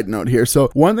side note here.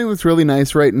 So one thing that's really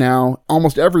nice right now,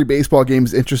 almost every baseball game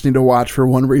is interesting to watch for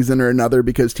one reason or another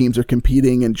because teams are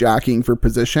competing and jockeying for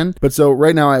position. But so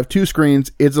right now I have two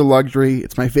screens. It's a luxury.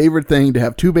 It's my favorite thing to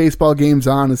have two baseball games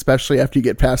on, especially after you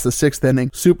get past the sixth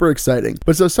inning. Super exciting.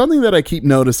 But so something that I keep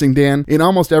noticing, Dan, in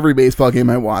almost every baseball game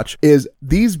I watch is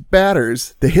these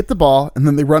batters, they hit the ball and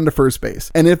then they run to first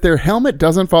base. And if their helmet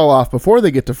doesn't fall off before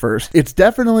they get to first, it's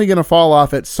definitely going to fall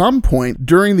off at some point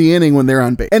during the inning when they're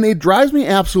on base. And it drives me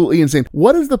absolutely insane.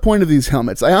 What is the point of these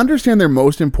helmets? I understand they're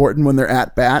most important when they're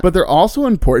at bat, but they're also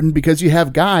important because you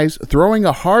have guys throwing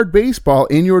a hard baseball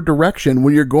in your direction direction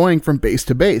when you're going from base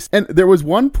to base. And there was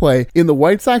one play in the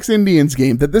White Sox Indians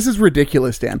game that this is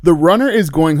ridiculous, Dan. The runner is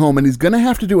going home and he's going to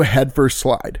have to do a head first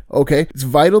slide. Okay. It's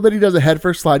vital that he does a head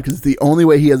first slide because it's the only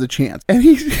way he has a chance. And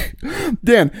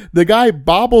Dan, the guy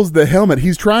bobbles the helmet.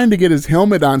 He's trying to get his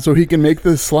helmet on so he can make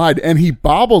this slide, and he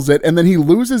bobbles it, and then he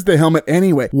loses the helmet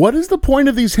anyway. What is the point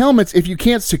of these helmets if you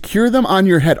can't secure them on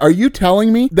your head? Are you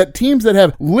telling me that teams that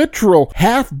have literal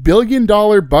 $500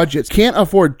 million budgets can't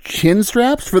afford chin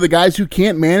straps for the guys who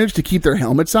can't manage to keep their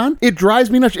helmets on? It drives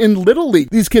me nuts. In Little League,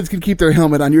 these kids can keep their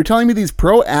helmet on. You're telling me these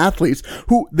pro athletes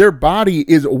who their body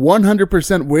is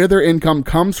 100% where their income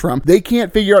comes from, they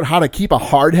can't figure out how to keep a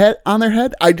hard hat on their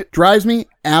head? It drives me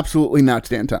absolutely nuts,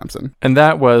 Dan Thompson. And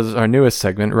that was our newest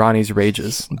segment, Ronnie's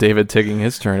Rages. David taking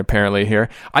his turn apparently here.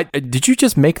 Did you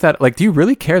just make that, like, do you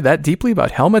really care that deeply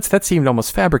about helmets? That seemed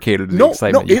almost fabricated in the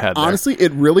excitement you had there. Honestly,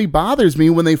 it really bothers me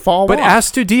when they fall but off.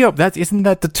 But Astudillo, isn't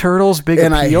that the Turtles' big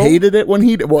and appeal? I hated it when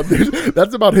he did. Well,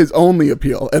 that's about his only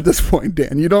appeal at this point,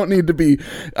 Dan. You don't need to be,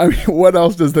 I mean, what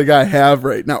else does the guy have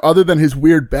right now other than his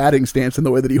weird batting stance and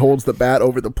the way that he holds the bat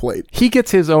over the plate? He gets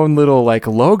his own little, like,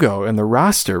 logo in the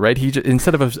roster, right? He just,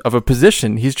 instead of a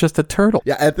position, he's just a turtle.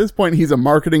 Yeah, at this point, he's a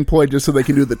marketing ploy just so they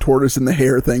can do the tortoise in the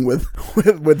hair thing with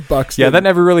Buxton. Yeah, that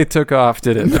never really took off,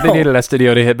 did it? No. But they needed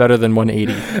Astudillo to hit better than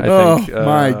 180, I think.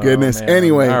 My goodness. Man.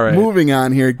 Anyway, right. Moving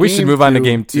on here. We should move on to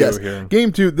game 2 here.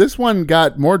 Game 2. This one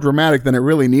got more dramatic than it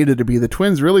really needed to be. The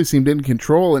Twins really seemed in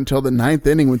control until the 9th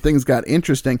inning when things got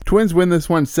interesting. Twins win this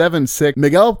one 7-6.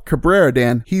 Miguel Cabrera,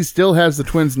 Dan, he still has the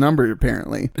Twins number,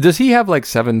 apparently. Does he have like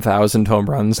 7,000 home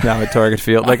runs now at Target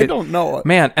Field? Like, I don't know.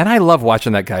 Man, and I love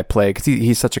watching that guy play because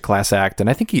he's such a class act. And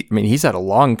I think he's had a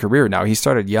long career now. He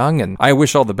started young, and I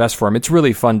wish all the best for him. It's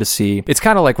really fun to see. It's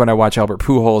kind of like when I watch Albert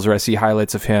Pujols or I see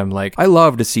highlights of him. Like, I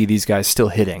love to see these guys still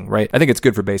hitting, right? I think it's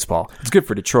good for baseball. It's good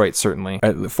for Detroit, certainly.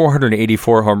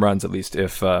 484 home runs, at least,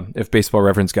 if Baseball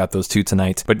Reference got those 2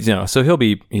 tonight. But, so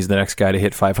he's the next guy to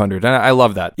hit 500. And I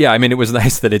love that. Yeah, I mean, it was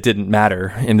nice that it didn't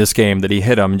matter in this game that he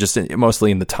hit him, just mostly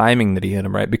in the timing that he hit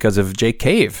him, right? Because of Jake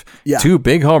Cave. Yeah. 2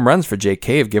 big home runs for Jake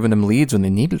Cave, giving him leads when they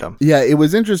needed them. Yeah, it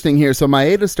was interesting here. So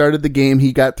Maeda started the game.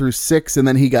 He got through 6, and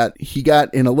then he got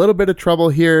in a little bit of trouble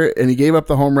here, and he gave up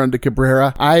the home run to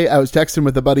Cabrera. I was texting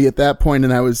with a buddy at that point,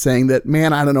 and I was saying that,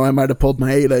 man, I don't know, I might have pulled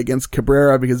Maeda against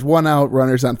Cabrera because 1 out,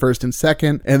 runners on first and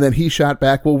second, and then he shot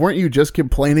back. Well, weren't you just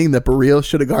complaining that Barrios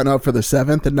should have gone out for the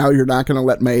 7th, and now you're not going to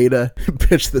let Maeda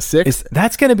pitch the 6th?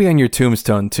 That's going to be on your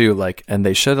tombstone, too, like, and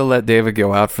they should have let David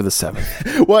go out for the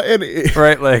 7th. Well,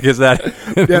 right, like, is that...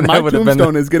 Yeah, my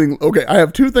tombstone is getting... Okay, I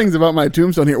have 2 things about my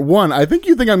tombstone here. One, I think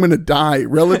you think I'm going to die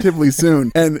relatively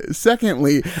soon. And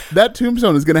secondly, that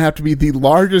tombstone is going to have to be the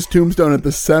largest tombstone at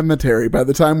the cemetery by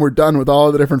the time we're done with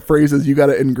all the different phrases you got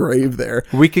to engrave there.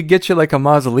 We could get you like a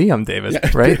mausoleum,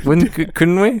 David, right?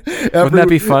 Couldn't we? Wouldn't that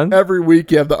be fun? Every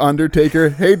week you have the Undertaker.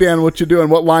 Hey, Dan, what you doing?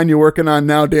 What line you working on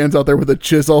now? Dan's out there with a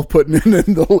chisel putting in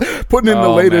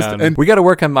the latest. Man. And we got to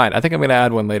work on mine. I think I'm going to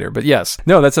add one later. But yes.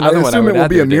 No, that's another one I would add. I assume it will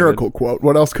be a miracle quote.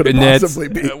 What else could it possibly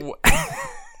be?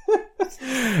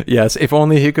 Yes, if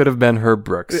only he could have been Herb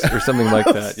Brooks or something like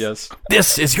that. Yes.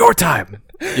 This is your time.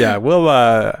 Yeah, we'll...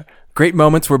 Great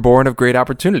moments were born of great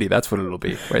opportunity. That's what it'll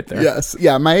be right there. Yes.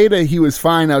 Yeah, Maeda, he was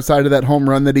fine outside of that home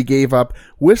run that he gave up.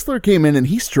 Whistler came in and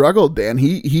he struggled, Dan.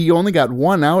 He only got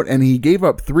 1 out and he gave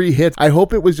up 3 hits. I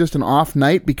hope it was just an off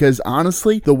night because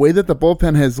honestly, the way that the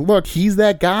bullpen has looked, he's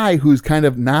that guy who's kind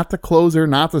of not the closer,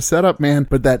 not the setup man,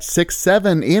 but that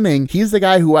 6-7 inning, he's the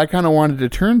guy who I kind of wanted to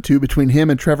turn to between him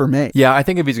and Trevor May. Yeah, I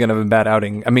think if he's going to have a bad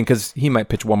outing, I mean, because he might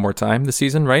pitch one more time this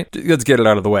season, right? Let's get it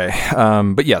out of the way.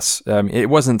 But yes, it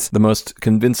wasn't the most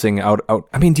convincing out.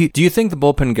 I mean, do you think the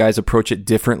bullpen guys approach it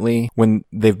differently when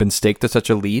they've been staked to such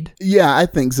a lead? Yeah, I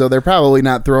think so. They're probably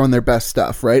not throwing their best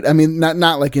stuff, right? I mean,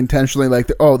 not like intentionally, like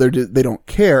they don't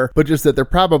care, but just that they're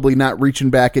probably not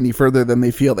reaching back any further than they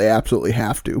feel they absolutely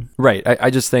have to. Right. I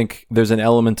just think there's an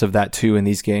element of that too in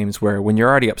these games where when you're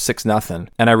already up 6-0,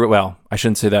 and I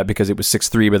shouldn't say that because it was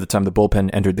 6-3 by the time the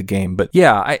bullpen entered the game, but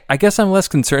yeah, I guess I'm less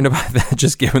concerned about that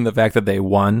just given the fact that they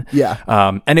won. Yeah.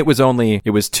 And it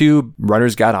was 2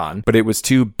 runners got on, but it was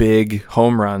 2 big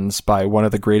home runs by one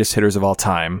of the greatest hitters of all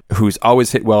time, who's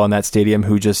always hit well in that stadium,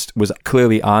 who just was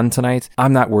clearly on tonight.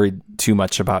 I'm not worried too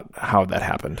much about how that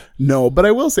happened. No, but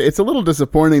I will say it's a little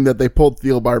disappointing that they pulled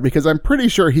Thielbar because I'm pretty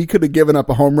sure he could have given up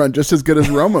a home run just as good as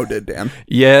Romo did, Dan.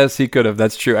 Yes, he could have.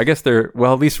 That's true. I guess at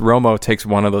least Romo takes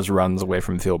one of those runs away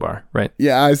from Thielbar, right?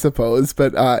 Yeah, I suppose.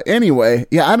 But anyway,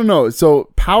 yeah, I don't know.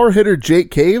 So power hitter Jake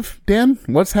Cave, Dan,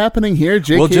 what's happening here?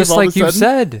 Jake Cave, just like you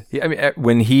said, I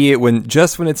mean,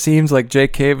 when it seems like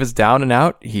Jake Cave is down and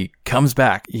out, he comes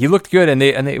back. He looked good, and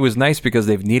it was nice because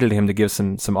they've needed him to give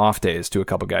some off days to a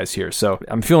couple guys here. So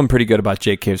I'm feeling pretty good about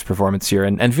Jake Cave's performance here,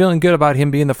 and feeling good about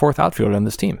him being the fourth outfielder on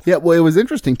this team. Yeah, well, it was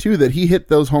interesting too that he hit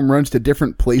those home runs to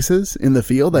different places in the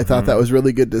field. I thought that was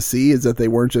really good to see, is that they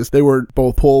were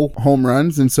both pull home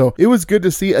runs, and so it was good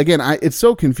to see. Again, it's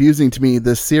so confusing to me,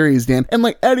 this series, Dan, and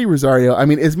like Eddie Rosario, I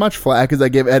mean, as much flack as I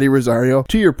give Eddie Rosario,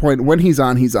 to your point, when he's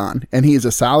on, and he is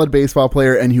a solid baseball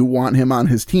player, and you want him on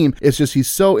his team. It's just he's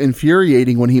so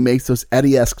infuriating when he makes those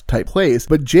Eddie-esque type plays.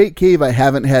 But Jake Cave, I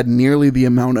haven't had nearly the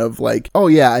amount of like, oh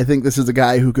yeah, I think this is a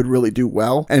guy who could really do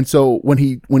well. And so when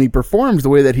he performs the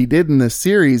way that he did in this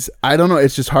series, I don't know,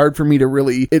 it's just hard for me to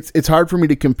really, it's hard for me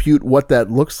to compute what that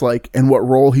looks like and what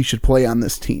role he should play on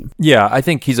this team. Yeah, I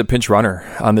think he's a pinch runner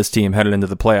on this team headed into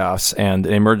the playoffs, and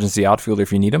an emergency outfielder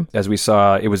if you need him. As we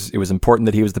saw, it was important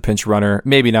that he was the pinch runner,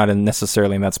 maybe not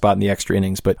necessarily in that spot in the extra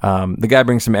innings, but the guy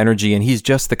brings some energy, and he's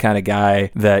just the kind of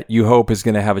guy that you hope is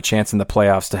going to have a chance in the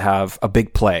playoffs to have a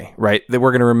big play, right? That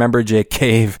we're going to remember Jake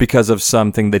Cave because of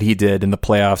something that he did in the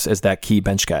playoffs as that key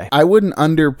bench guy. I wouldn't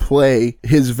underplay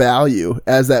his value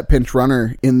as that pinch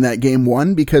runner in that game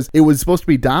one, because it was supposed to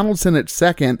be Donaldson at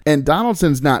second, and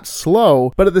Donaldson's not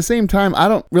slow, but at the same time, I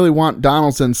don't really want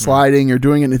Donaldson sliding or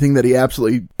doing anything that he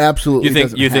absolutely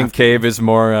you think Cave is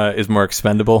more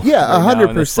expendable? Yeah,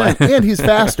 100%, and he's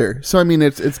faster. So I mean,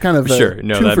 it's kind of sure.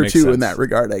 No, 2 for 2 sense in that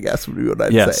regard, I guess would be what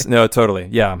I'd say. Yes, no, totally.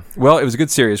 Yeah. Well, it was a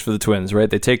good series for the Twins, right?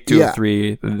 They take 2 of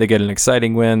 3. They get an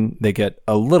exciting win. They get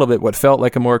a little bit what felt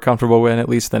like a more comfortable win, at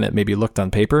least than it maybe looked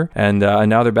on paper. And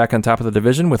now they're back on top of the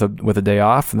division with a day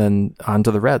off, and then on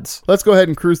to the Reds. Let's go ahead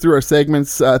and cruise through our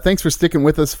segments. Thanks for sticking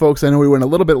with us, folks. I know we went a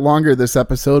little bit longer this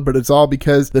episode, but it's all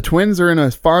because the Twins are in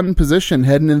a fun position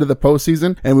heading into the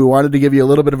postseason, and we wanted to give you a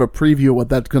little bit of a preview of what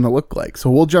that's going to look like. So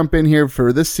we'll jump in here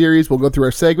for this series. We'll go through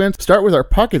our segments. Start with our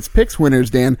Puckett's Picks winners,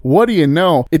 Dan. What do you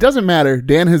know? It doesn't matter.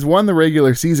 Dan has won the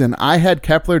regular season. I had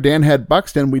Kepler. Dan had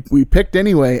Buxton. We picked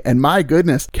anyway, and my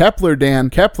goodness, Kepler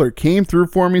came through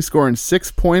for me, scoring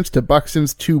 6 points to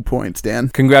Buxton's 2 points, Dan.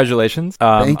 Congratulations.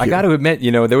 Thank you. I got to admit,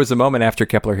 there was a moment after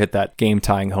Kepler hit that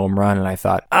game-tying home run, and I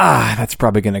thought, that's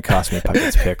probably going to cost me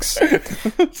Puckett's Picks.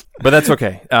 But that's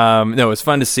okay. No, it was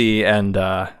fun to see, and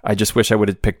I just wish I would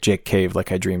have picked Jake Cave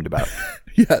like I dreamed about.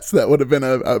 Yes, that would have been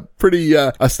a pretty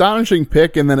astonishing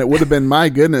pick, and then it would have been, my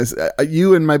goodness,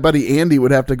 you and my buddy Andy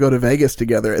would have to go to Vegas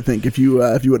together, I think, if you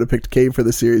would have picked Cave for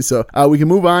the series. So we can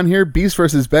move on here. Beast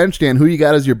versus bench, Dan. Who you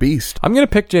got as your beast? I'm going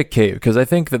to pick Jake Cave because I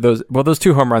think that those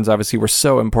 2 home runs obviously were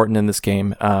so important in this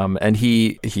game, and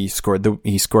he scored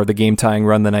the game tying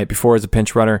run the night before as a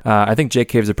pinch runner. I think Jake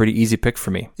Cave's a pretty easy pick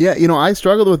for me. Yeah, I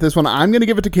struggled with this one. I'm going to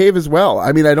give it to Cave as well.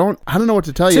 I mean, I don't know what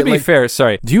to tell you. To be fair,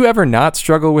 sorry, do you ever not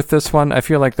struggle with this one? I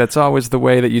feel like that's always the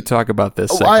way that you talk about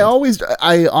this. I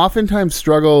oftentimes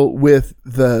struggle with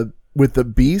the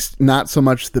beast, not so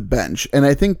much the bench. And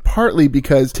I think partly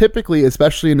because typically,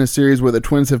 especially in a series where the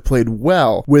Twins have played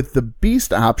well, with the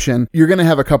beast option, you're going to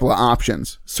have a couple of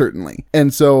options, certainly.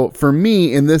 And so for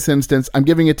me, in this instance, I'm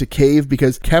giving it to Cave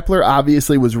because Kepler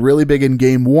obviously was really big in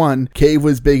game 1. Cave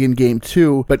was big in game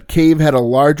 2, but Cave had a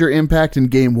larger impact in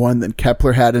game 1 than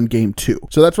Kepler had in game 2.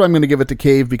 So that's why I'm going to give it to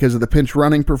Cave, because of the pinch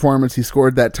running performance. He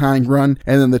scored that tying run,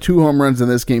 and then the 2 home runs in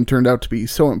this game turned out to be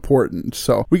so important.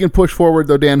 So we can push forward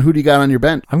though, Dan. Who do you got on your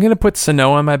bench? I'm going to put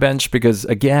Sano on my bench because,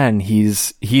 again,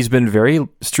 he's been very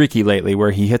streaky lately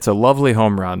where he hits a lovely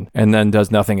home run and then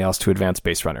does nothing else to advance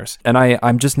base runners. And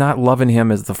I'm just not loving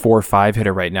him as the 4 or 5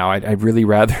 hitter right now. I'd really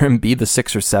rather him be the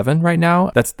 6 or 7 right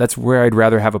now. That's where I'd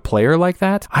rather have a player like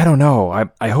that. I don't know.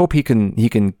 I hope he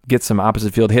can get some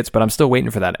opposite field hits, but I'm still waiting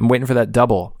for that. I'm waiting for that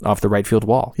double off the right field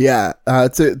wall. Yeah,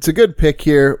 it's a good pick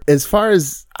here. As far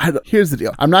as here's the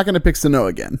deal. I'm not going to pick Sano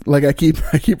again. Like I keep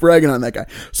ragging on that guy.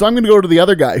 So I'm going to go to the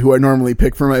other guy who I normally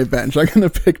pick for my bench. I'm going to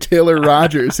pick Taylor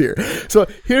Rogers here. So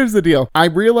here's the deal. I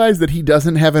realize that he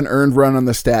doesn't have an earned run on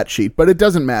the stat sheet, but it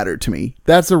doesn't matter to me.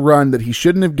 That's a run that he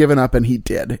shouldn't have given up, and he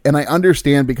did. And I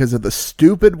understand because of the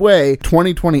stupid way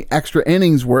 2020 extra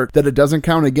innings work that it doesn't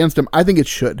count against him. I think it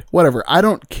should. Whatever. I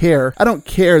don't care. I don't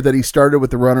care that he started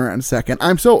with the runner on second.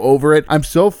 I'm so over it. I'm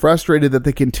so frustrated that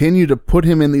they continue to put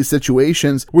him in these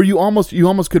situations where you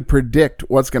almost could predict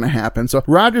what's going to happen. So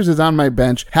Rogers is on my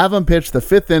bench. Have him pitch the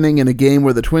 5th inning in a game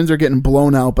where the Twins are getting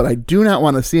blown out, but I do not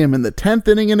want to see him in the 10th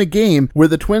inning in a game where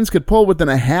the Twins could pull within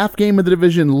a half game of the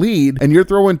division lead, and you're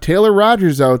throwing Taylor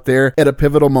Rogers out there at a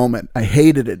pivotal moment. I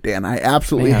hated it, Dan. I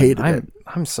absolutely hated it.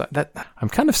 I'm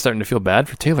kind of starting to feel bad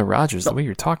for Taylor Rogers the way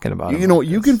you're talking about him.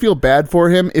 You can feel bad for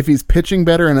him if he's pitching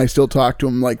better, and I still talk to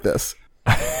him like this.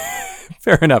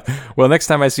 Fair enough. Well, next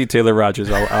time I see Taylor Rogers,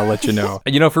 I'll let you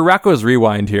know. For Rocco's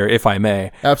Rewind here, if I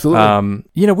may. Absolutely.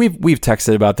 We've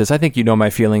texted about this. I think you know my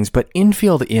feelings, but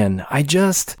infield in,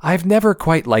 I've never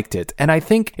quite liked it. And I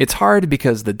think it's hard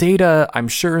because the data, I'm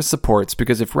sure, supports,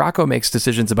 because if Rocco makes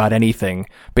decisions about anything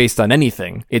based on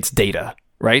anything, it's data,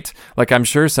 right? Like, I'm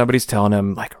sure somebody's telling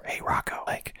him, like, hey, Rocco,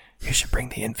 like, you should bring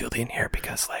the infield in here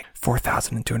because, like,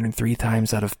 4,203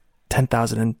 times out of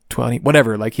 10,020,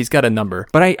 whatever, like he's got a number.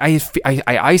 But I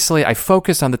isolate, I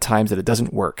focus on the times that it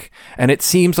doesn't work. And it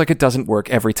seems like it doesn't work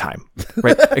every time,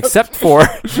 right? except for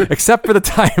the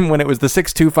time when it was the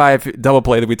 6-2-5 double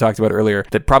play that we talked about earlier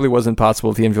that probably wasn't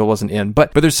possible if the infield wasn't in.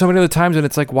 But there's so many other times when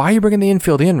it's like, why are you bringing the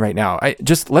infield in right now? I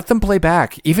just let them play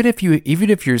back. Even if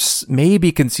you're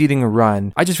maybe conceding a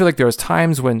run, I just feel like there was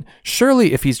times when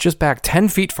surely if he's just back 10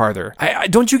 feet farther, I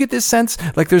don't you get this sense?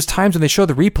 Like there's times when they show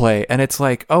the replay and it's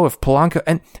like, oh, if Polanco,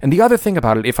 and the other thing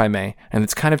about it, if I may, and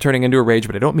it's kind of turning into a rage,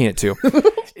 but I don't mean it to,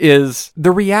 is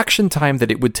the reaction time that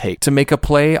it would take to make a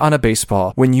play on a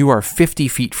baseball when you are 50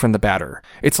 feet from the batter.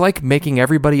 It's like making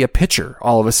everybody a pitcher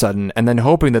all of a sudden and then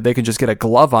hoping that they can just get a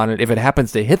glove on it if it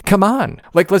happens to hit. Come on.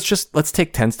 Like, let's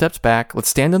take 10 steps back. Let's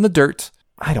stand in the dirt.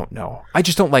 I don't know. I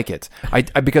just don't like it.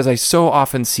 Because I so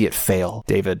often see it fail,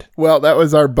 David. Well, that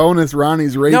was our bonus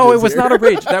Ronnie's Rage. No, it was not a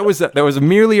rage. That was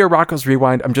merely a Rocco's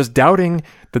Rewind. I'm just doubting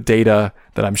the data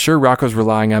that I'm sure Rocco's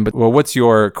relying on. But what's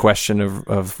your question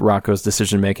of Rocco's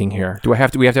decision making here? Do we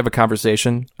have to have a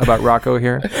conversation about Rocco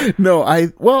here? No,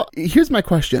 here's my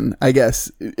question, I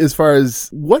guess, as far as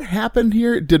what happened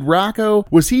here.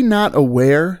 Was he not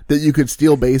aware that you could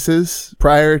steal bases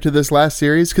prior to this last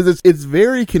series? Because it's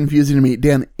very confusing to me.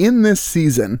 Dan, in this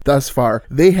season thus far,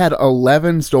 they had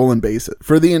 11 stolen bases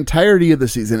for the entirety of the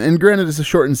season. And granted, it's a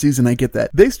shortened season, I get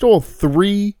that. They stole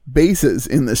 3 bases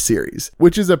in this series,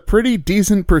 which is a pretty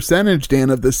decent percentage, Dan,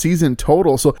 of the season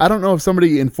total. So I don't know if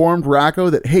somebody informed Rocco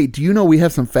that, hey, do you know we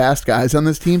have some fast guys on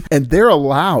this team? And they're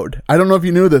allowed, I don't know if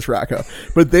you knew this, Rocco,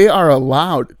 but they are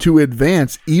allowed to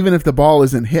advance even if the ball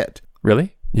isn't hit.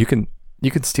 Really? You can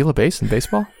steal a base in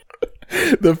baseball?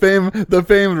 The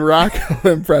famed Rocco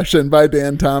impression by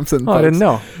Dan Thompson. Oh, I didn't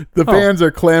know. The fans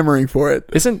are clamoring for it.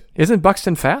 Isn't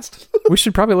Buxton fast? We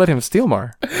should probably let him steal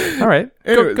more. All right.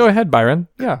 Go ahead, Byron.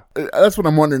 Yeah. That's what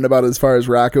I'm wondering about as far as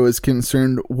Rocco is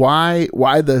concerned. Why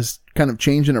this kind of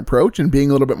change in approach and being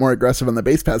a little bit more aggressive on the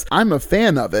base paths? I'm a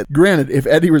fan of it. Granted, if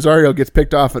Eddie Rosario gets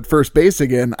picked off at first base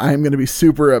again, I'm going to be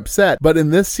super upset. But in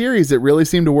this series, it really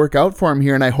seemed to work out for him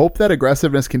here, and I hope that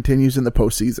aggressiveness continues in the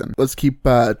postseason. Let's keep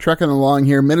trucking along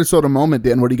here. Minnesota moment,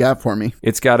 Dan, what do you got for me?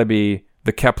 It's got to be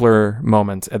the Kepler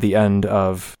moment at the end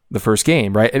of the first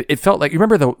game, right? It felt like, you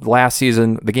remember the last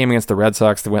season, the game against the Red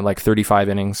Sox that went like 35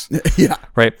 innings? Yeah.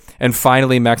 Right? And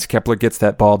finally, Max Kepler gets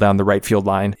that ball down the right field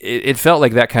line. It felt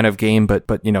like that kind of game, but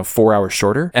 4 hours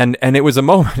shorter. And it was a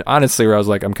moment, honestly, where I was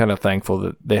like, I'm kind of thankful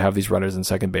that they have these runners in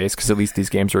second base, because at least these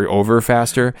games are over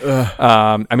faster.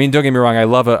 Don't get me wrong, I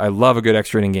love a good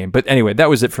extra inning game. But anyway, that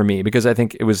was it for me, because I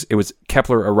think it was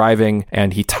Kepler arriving,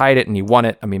 and he tied it and he won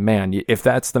it. I mean, man, if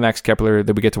that's the Max Kepler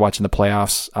that we get to watch in the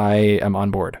playoffs, I am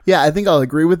on board. Yeah, I think I'll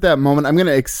agree with that moment. I'm going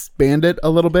to expand it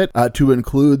a little bit to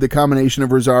include the combination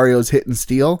of Rosario's hit and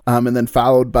steal, and then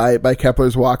followed by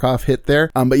Kepler's walk-off hit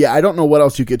there. But yeah, I don't know what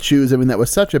else you could choose. I mean, that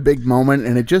was such a big moment,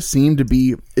 and it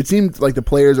seemed like the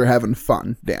players are having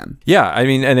fun, Dan. Yeah, I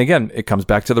mean, and again, it comes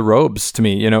back to the robes to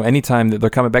me, anytime that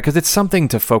they're coming back, because it's something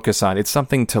to focus on. It's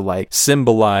something to like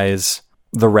symbolize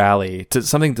the rally, to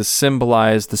something to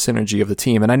symbolize the synergy of the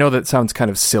team. And I know that sounds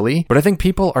kind of silly, but I think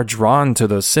people are drawn to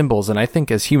those symbols. And I think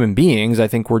as human beings, I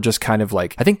think we're just kind of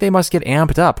like, I think they must get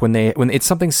amped up when it's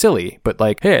something silly, but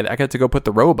like, hey, I got to go put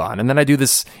the robe on. And then I do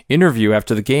this interview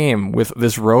after the game with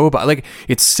this robe. Like,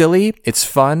 it's silly, it's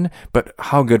fun, but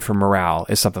how good for morale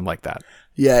is something like that?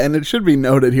 Yeah, and it should be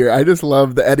noted here, I just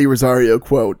love the Eddie Rosario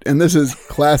quote, and this is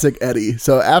classic Eddie.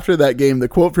 So after that game, the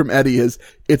quote from Eddie is,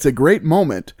 "It's a great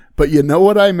moment, but you know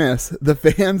what I miss? The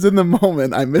fans in the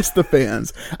moment. I miss the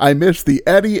fans. I miss the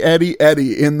Eddie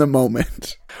in the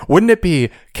moment." Wouldn't it be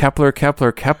Kepler,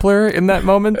 Kepler, Kepler in that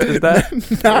moment? Wouldn't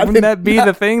that be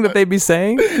the thing that they'd be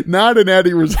saying? Not in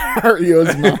Eddie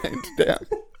Rosario's mind, damn.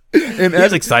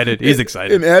 He's excited.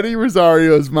 In Eddie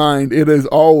Rosario's mind, it is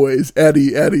always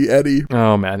Eddie.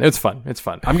 Oh, man. It's fun.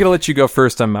 I'm going to let you go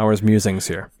first on Mauer's musings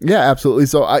here. Yeah, absolutely.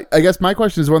 So I guess my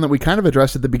question is one that we kind of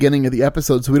addressed at the beginning of the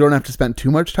episode, so we don't have to spend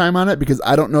too much time on it, because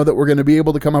I don't know that we're going to be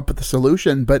able to come up with a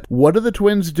solution. But what do the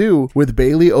Twins do with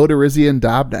Bailey, Odorizzi, and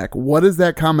Dobnak? What is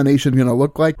that combination going to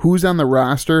look like? Who's on the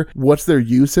roster? What's their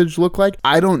usage look like?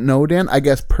 I don't know, Dan. I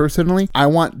guess personally, I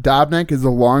want Dobnak as the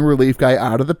long relief guy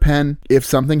out of the pen if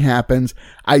something happens.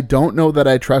 I don't know that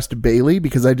I trust Bailey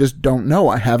because I just don't know.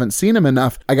 I haven't seen him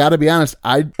enough. I got to be honest.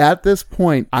 At this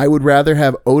point, I would rather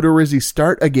have Odorizzi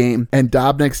start a game and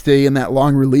Dobnak stay in that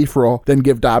long relief role than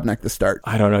give Dobnak the start.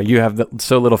 I don't know. You have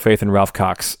so little faith in Ralph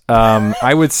Cox.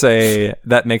 I would say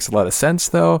that makes a lot of sense,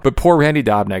 though. But poor Randy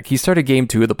Dobnak, he started game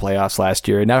 2 of the playoffs last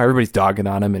year, and now everybody's dogging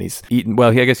on him, and he's eating.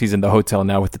 Well, I guess he's in the hotel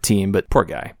now with the team, but poor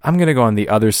guy. I'm going to go on the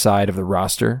other side of the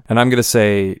roster, and I'm going to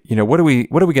say, what are we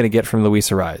going to get from Luis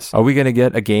Arraez? Are we going to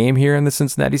get a game here in the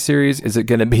Cincinnati series? Is it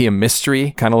going to be a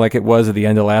mystery, kind of like it was at the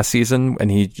end of last season, and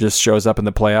he just shows up in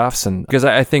the playoffs? And because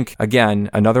I think, again,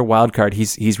 another wild card,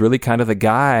 he's really kind of the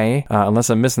guy, unless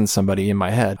I'm missing somebody in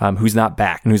my head, who's not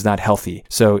back and who's not healthy.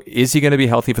 So is he going to be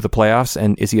healthy for the playoffs,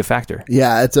 and is he a factor?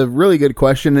 Yeah, it's a really good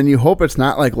question, and you hope it's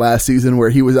not like last season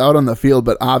where he was out on the field,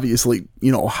 but obviously,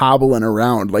 hobbling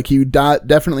around. Like he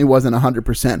definitely wasn't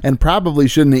 100% and probably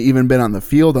shouldn't have even been on the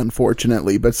field,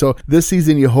 unfortunately. But so this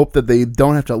season, you hope that they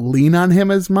don't have to lean on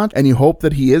him as much, and you hope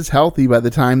that he is healthy by the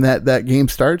time that game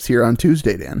starts here on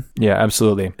Tuesday, Dan. Yeah,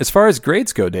 absolutely. As far as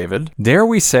grades go, David, dare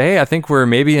we say, I think we're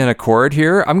maybe in accord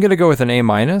here. I'm going to go with an A-.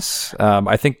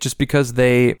 I think just because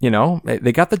they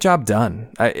got the job done.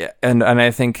 And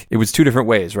I think it was two different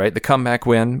ways, right? The comeback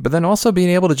win, but then also being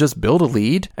able to just build a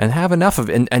lead and have enough of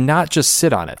it and not just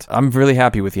sit on it. I'm really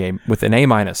happy with an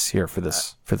A- here for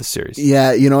this series.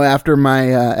 Yeah, after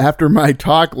my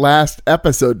talk last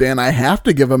episode, Dan, I have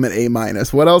to give him an A-.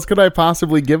 What else could I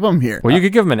possibly give him here? Well, you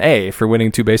could give him an A for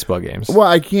winning 2 baseball games. Well,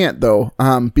 I can't though,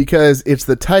 because it's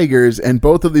the Tigers, and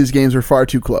both of these games were far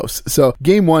too close. So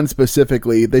game 1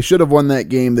 specifically, they should have won that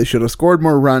game. They should have scored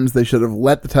more runs. They should have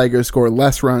let the Tigers score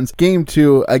less runs. Game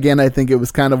 2, again, I think it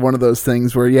was kind of one of those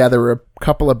things where, yeah, there were a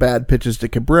couple of bad pitches to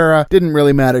Cabrera. Didn't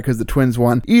really matter because the Twins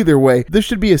won. Either way, this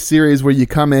should be a series where you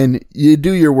come in, you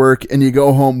do your work, and you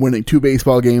go home winning 2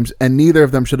 baseball games, and neither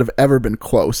of them should have ever been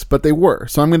close, but they were.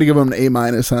 So I'm going to give them an A-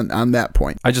 on that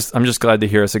point. I'm just glad to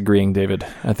hear us agreeing, David.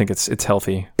 I think it's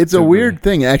healthy. It's a weird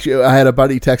thing. Actually, I had a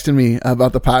buddy texting me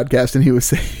about the podcast, and he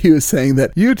was saying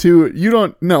that you two, you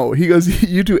don't know. He goes,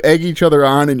 you two egg each other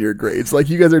on in your grades. Like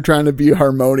you guys are trying to be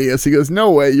harmonious. He goes,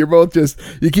 no way. You're both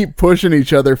you keep pushing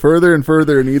each other further and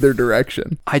further in either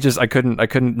direction. I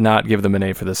couldn't not give them an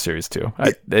A for this series too.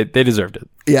 They deserved it.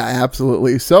 Yeah,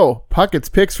 absolutely. So Puckett's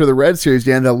picks for the Red Series,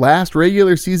 Dan, the last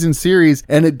regular season series,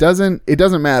 and it doesn't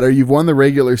matter. You've won the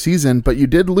regular season, but you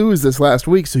did lose this last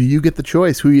week, so you get the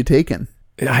choice. Who you taking?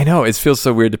 I know. It feels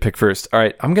so weird to pick first. All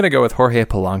right, I'm going to go with Jorge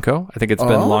Polanco. I think it's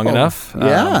been long enough.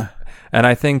 Yeah. And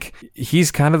I think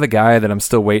he's kind of the guy that I'm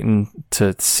still waiting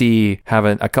to see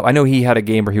I know he had a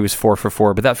game where he was 4 for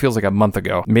 4, but that feels like a month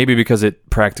ago. Maybe because it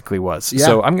practically was. Yeah.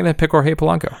 So I'm going to pick Jorge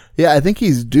Polanco. Yeah, I think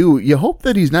he's due. You hope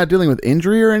that he's not dealing with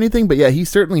injury or anything, but yeah, he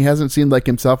certainly hasn't seemed like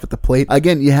himself at the plate.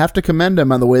 Again, you have to commend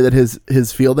him on the way that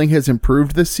his fielding has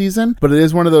improved this season, but it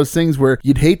is one of those things where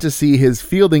you'd hate to see his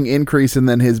fielding increase and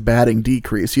then his batting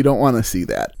decrease. You don't want to see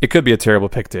that. It could be a terrible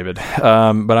pick, David, but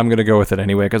I'm going to go with it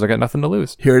anyway because I got nothing to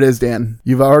lose. Here it is, Dan.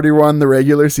 You've already won the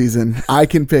regular season. I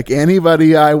can pick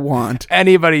anybody I want.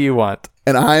 Anybody you want.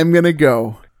 And I'm going to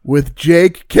go with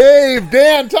Jake Cave.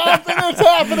 Dan Thompson, what's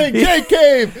happening? Jake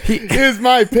Cave is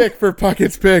my pick for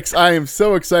Puckett's Picks. I am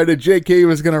so excited. Jake Cave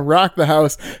is going to rock the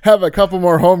house, have a couple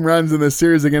more home runs in this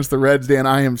series against the Reds, Dan.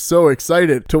 I am so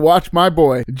excited to watch my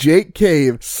boy, Jake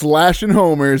Cave, slashing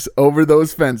homers over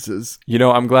those fences.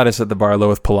 I'm glad I set the bar low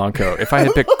with Polanco. If I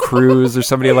had picked Cruz or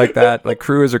somebody like that, like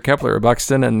Cruz or Kepler or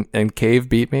Buxton, and Cave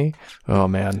beat me, oh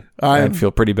man, I'd feel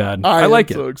pretty bad. I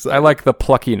like it. So excited. I like the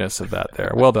pluckiness of that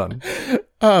there. Well done.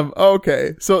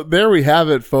 Okay, so there we have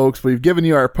it, folks. We've given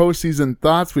you our postseason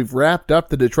thoughts. We've wrapped up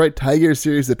the Detroit Tigers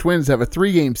series. The Twins have a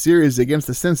 3-game series against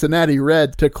the Cincinnati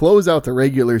Reds to close out the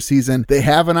regular season. They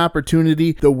have an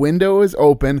opportunity. The window is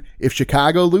open. If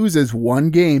Chicago loses 1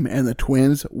 game and the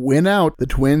Twins win out, the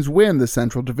Twins win the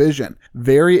Central Division.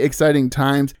 Very exciting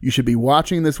times. You should be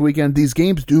watching this weekend. These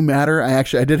games do matter. I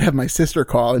did have my sister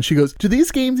call, and she goes, do these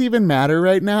games even matter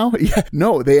right now? Yeah,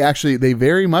 no, they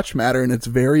very much matter, and it's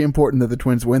very important that the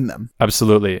Twins win them.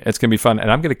 Absolutely. It's going to be fun.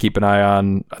 And I'm going to keep an eye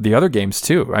on the other games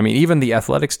too. I mean, even the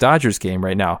Athletics-Dodgers game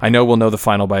right now. I know we'll know the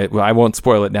final I won't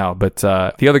spoil it now, but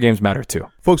the other games matter too.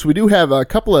 Folks, we do have a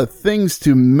couple of things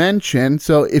to mention.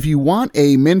 So if you want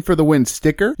a Min for the Win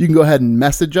sticker, you can go ahead and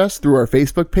message us through our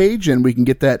Facebook page, and we can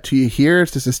get that to you here.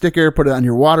 It's just a sticker. Put it on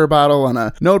your water bottle, on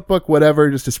a notebook,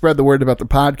 whatever, just to spread the word about the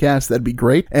podcast. That'd be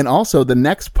great. And also, the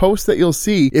next post that you'll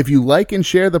see, if you like and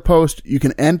share the post, you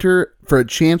can enter for a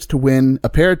chance to win a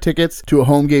pair of tickets to a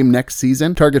home game next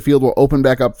season. Target Field will open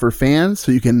back up for fans,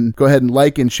 so you can go ahead and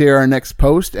like and share our next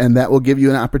post, and that will give you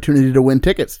an opportunity to win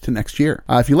tickets to next year.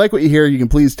 If you like what you hear, you can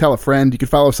please tell a friend. You can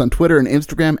follow us on Twitter and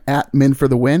Instagram at Men for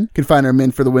the Win. You can find our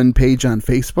Men for the Win page on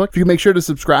Facebook. If you can make sure to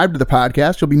subscribe to the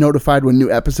podcast, you'll be notified when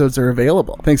new episodes are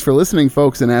available. Thanks for listening,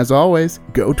 folks, and as always,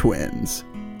 go Twins.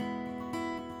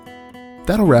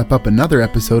 That'll wrap up another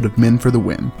episode of Men for the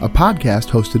Win, a podcast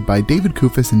hosted by David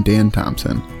Kufis and Dan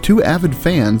Thompson, two avid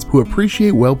fans who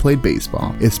appreciate well-played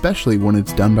baseball, especially when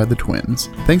it's done by the Twins.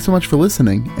 Thanks so much for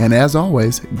listening, and as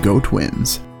always, go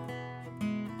Twins.